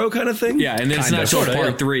Scarecrow kind of thing? Yeah, and then it's not until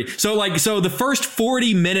part 3. So the first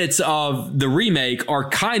 40 minutes of the remake are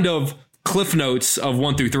kind of cliff notes of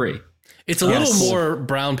 1 through 3. It's a little more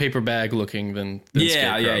brown paper bag looking than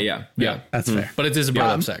Scarecrow. Yeah. That's fair. But it is a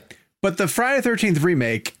burlap sack. But the Friday the 13th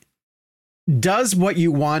remake does what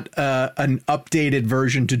you want an updated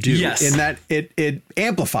version to do, in that it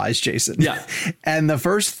amplifies Jason. Yeah. And the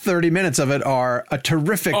first 30 minutes of it are a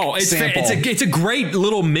terrific sample. It's a great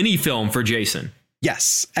little mini film for Jason.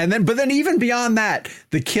 Yes. But then even beyond that,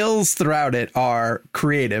 the kills throughout it are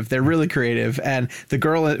creative. They're really creative. And the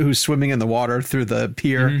girl who's swimming in the water through the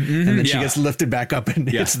pier, and then she gets lifted back up and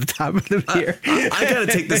hits the top of the pier. I got to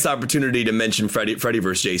take this opportunity to mention Freddy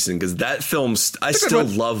vs. Jason, because that film, I still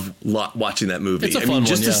love watching that movie. It's a fun one,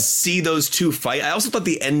 to see those two fight. I also thought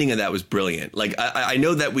the ending of that was brilliant. Like, I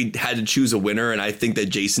know that we had to choose a winner, and I think that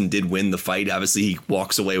Jason did win the fight. Obviously, he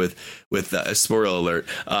walks away with spoiler alert,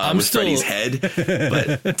 with Freddy's head.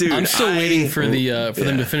 But dude, I'm still waiting for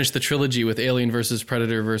them to finish the trilogy with Alien versus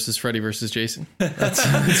Predator versus Freddy versus Jason. Did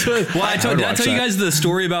I tell you guys the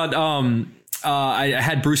story about I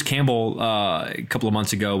had Bruce Campbell a couple of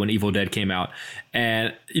months ago when Evil Dead came out,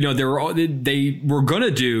 and they were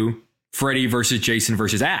gonna do Freddy versus Jason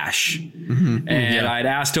versus Ash, and I'd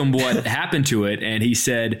asked him what happened to it, and he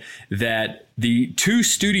said that the two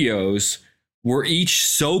studios were each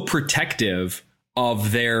so protective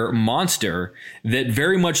of their monster that,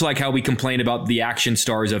 very much like how we complain about the action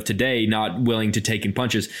stars of today not willing to take in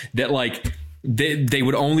punches, that like they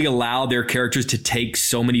would only allow their characters to take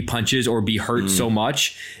so many punches or be hurt so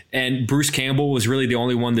much. And Bruce Campbell was really the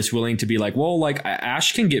only one that's willing to be like, well, like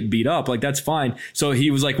Ash can get beat up, like that's fine. So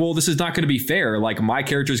he was like, well, this is not going to be fair. Like my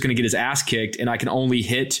character is going to get his ass kicked and I can only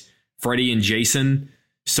hit Freddy and Jason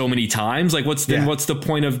so many times. Like what's the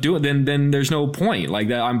point of doing? Then there's no point. Like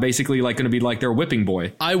that, I'm basically like going to be like their whipping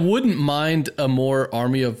boy. I wouldn't mind a more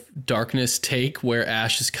Army of Darkness take where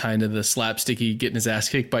Ash is kind of the slapsticky getting his ass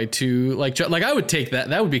kicked by two. Like I would take that.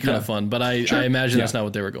 That would be kind of fun. But I imagine that's not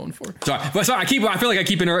what they were going for. Sorry, I feel like I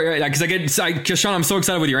keep because Sean, I'm so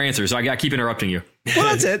excited with your answers. So I keep interrupting you.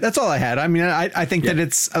 Well, that's it. That's all I had. I mean, I think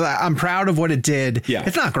that I'm proud of what it did. Yeah.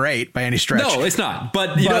 It's not great by any stretch. No, it's not.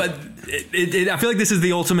 But you know, I feel like this is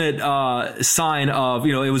the ultimate sign of,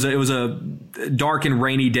 you know, it was a dark and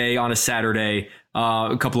rainy day on a Saturday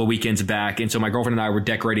a couple of weekends back. And so my girlfriend and I were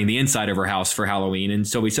decorating the inside of her house for Halloween. And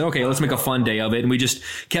so we said, okay, let's make a fun day of it. And we just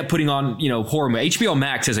kept putting on, you know, horror movies. HBO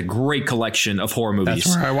Max has a great collection of horror movies.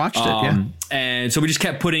 That's where I watched it. Yeah. And so we just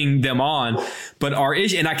kept putting them on. But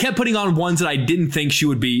and I kept putting on ones that I didn't think she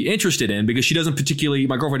would be interested in, because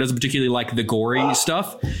my girlfriend doesn't particularly like the gory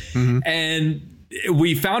stuff. Mm-hmm. And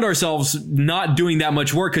we found ourselves not doing that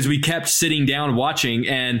much work because we kept sitting down watching.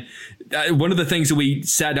 And one of the things that we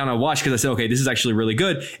sat down and watched, because I said, okay, this is actually really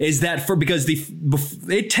good, is that because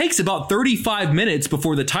it takes about 35 minutes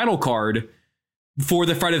before the title card for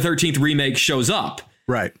the Friday the 13th remake shows up.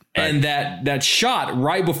 Right. And that shot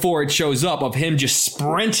right before it shows up of him just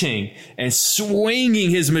sprinting and swinging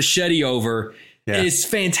his machete over is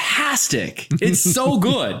fantastic. It's so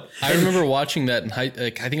good. I remember watching that I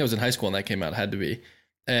think I was in high school when that came out. It had to be.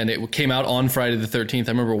 And it came out on Friday the 13th.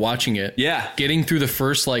 I remember watching it. Yeah. Getting through the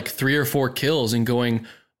first like 3 or 4 kills and going,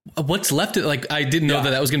 what's left? Like, I didn't know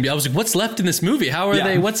that was going to be. I was like, what's left in this movie? How are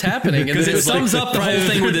they? What's happening? And it sums up the whole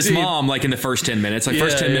thing with his mom, like in the first 10 minutes. Like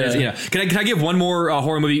first 10 minutes. Yeah. Can I give one more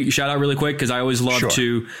horror movie shout out really quick? Because I always love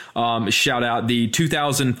to shout out the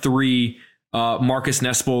 2003 Marcus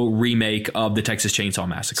Nespel remake of the Texas Chainsaw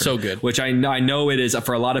Massacre. So good. Which I know it is,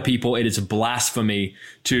 for a lot of people, it is blasphemy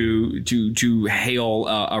to hail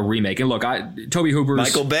a remake. And look, Toby Hooper's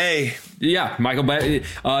Michael Bay. Yeah, Michael Bay.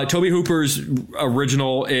 Toby Hooper's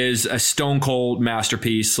original is a stone cold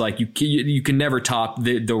masterpiece. Like you can never top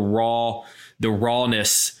the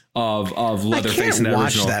rawness of Leatherface in that original. I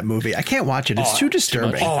can't watch that movie. I can't watch it. It's too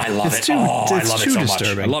disturbing. I love it. I love it so much.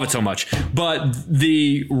 I love it so much. But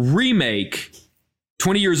the remake,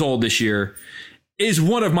 20 years old this year, is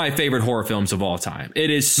one of my favorite horror films of all time. It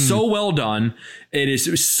is so well done. It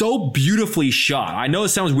is so beautifully shot. I know it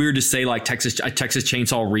sounds weird to say like Texas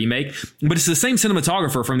Chainsaw remake, but it's the same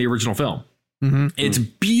cinematographer from the original film. Mm-hmm. It's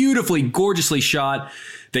beautifully, gorgeously shot.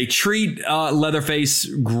 They treat Leatherface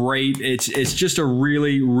great. It's just a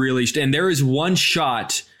really, really... And there is one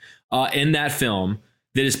shot in that film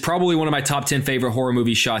that is probably one of my top 10 favorite horror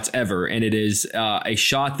movie shots ever. And it is a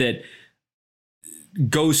shot that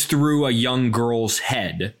goes through a young girl's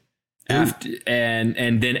head.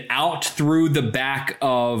 and then out through the back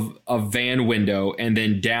of a van window and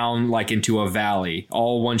then down like into a valley,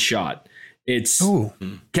 all one shot. It's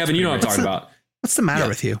Kevin, you know what I'm talking about. What's the matter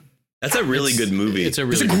with you? That's a really good movie. It's a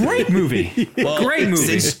great movie. Well, great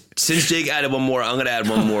movie. Since Jake added one more, I'm going to add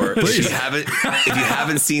one more. If you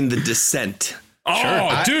haven't seen The Descent.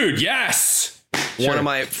 Oh, dude, yes. One of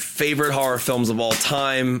my favorite horror films of all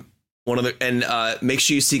time. Make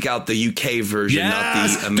sure you seek out the UK version, not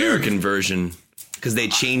the American version, because they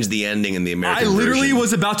changed the ending in the American version. I literally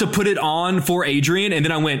was about to put it on for Adrian, and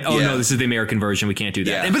then I went, no, this is the American version. We can't do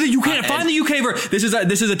that. Yeah. But you can't find the UK version.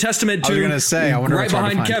 This is a testament to. I was going to say, I wonder right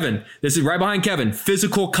behind Kevin. This is right behind Kevin.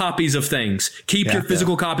 Physical copies of things. Keep your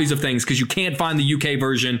physical copies of things, because you can't find the UK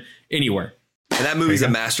version anywhere. And that movie's a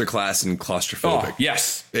masterclass in claustrophobic. Oh,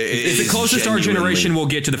 yes. It's the closest our generation will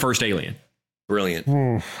get to the first Alien. Brilliant.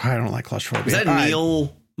 Ooh, I don't like claustrophobia. Is that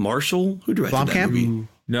Neil Marshall? Who directed that movie?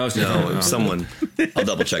 No, someone. I'll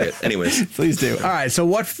double check it. Anyways, please do. All right. So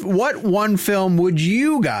what one film would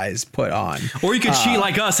you guys put on? Or you could cheat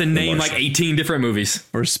like us and name like 18 different movies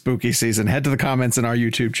for spooky season. Head to the comments in our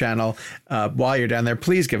YouTube channel. While you're down there,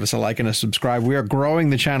 please give us a like and a subscribe. We are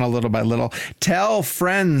growing the channel little by little. Tell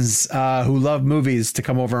friends who love movies to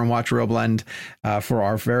come over and watch Real Blend for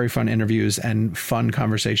our very fun interviews and fun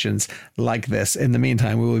conversations like this. In the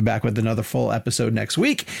meantime, we will be back with another full episode next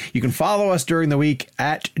week. You can follow us during the week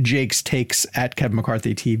at Jake's Takes, at Kevin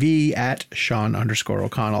McCarthy TV, at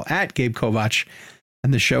Sean_O'Connell, at Gabe Kovach,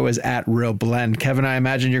 and the show is at Real Blend. Kevin, I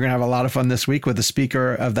imagine you're going to have a lot of fun this week with the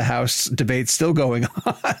Speaker of the House debate still going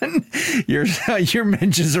on. Your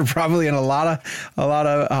mentions are probably in a lot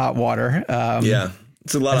of hot water. Yeah.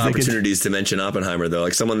 It's a lot of opportunities to mention Oppenheimer, though.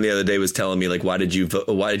 Like someone the other day was telling me, like, why did you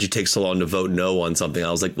take so long to vote no on something? I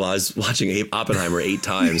was like, well, I was watching Oppenheimer 8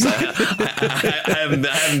 times. I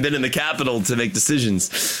haven't been in the Capitol to make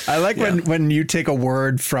decisions. I like when you take a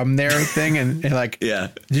word from their thing and like, did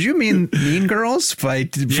you mean Mean Girls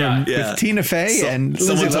with Tina Fey and Lindsay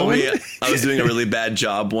Someone told me Lohan? I was doing a really bad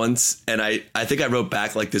job once, and I think I wrote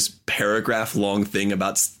back like this paragraph long thing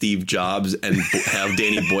about Steve Jobs and how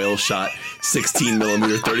Danny Boyle shot 16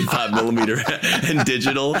 millimeter, 35 millimeter and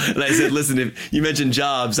digital. And I said, listen, if you mention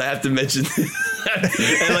Jobs, I have to mention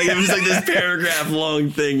and like it was like this paragraph long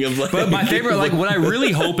thing of like. But my favorite, like what I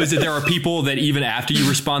really hope is that there are people that even after you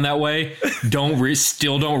respond that way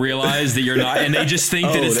still don't realize that you're not, and they just think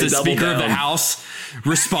that it's the Speaker of the House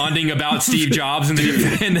responding about Steve Jobs and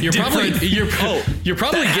you're probably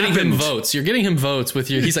getting him votes. You're getting him votes with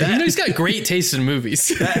you. He's like, he's got great taste in movies.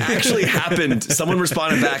 That actually happened. Someone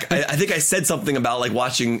responded back. I think I said something about like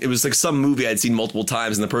watching. It was like some movie I'd seen multiple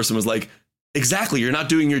times, and the person was like, exactly, you're not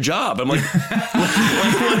doing your job. I'm like,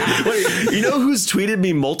 wait, you know who's tweeted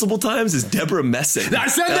me multiple times is Deborah Messing. I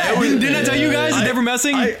said that. Didn't I tell you guys? Deborah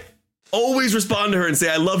Messing? I always respond to her and say,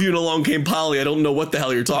 I love you, and along came Polly. I don't know what the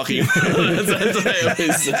hell you're talking about. That's what I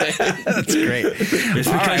always say. That's great. It's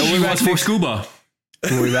because she was for scuba.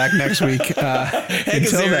 We'll be back next week. Hank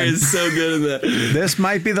Azaria is so good in that. This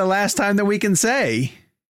might be the last time that we can say,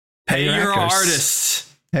 pay your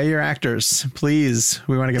artists. Pay your actors, please.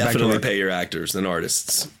 We want to get back to work. Definitely pay your actors and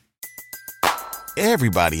artists.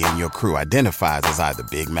 Everybody in your crew identifies as either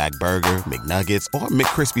Big Mac Burger, McNuggets, or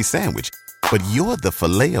McCrispy Sandwich. But you're the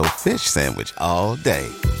Filet-O-Fish Sandwich all day.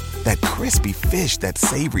 That crispy fish, that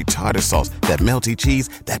savory tartar sauce, that melty cheese,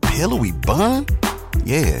 that pillowy bun.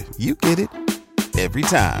 Yeah, you get it. Every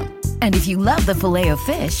time. And if you love the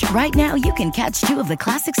Filet-O-Fish, right now you can catch 2 of the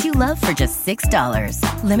classics you love for just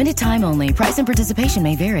 $6. Limited time only. Price and participation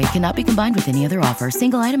may vary. Cannot be combined with any other offer.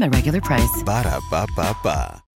 Single item at regular price. Ba-da-ba-ba-ba.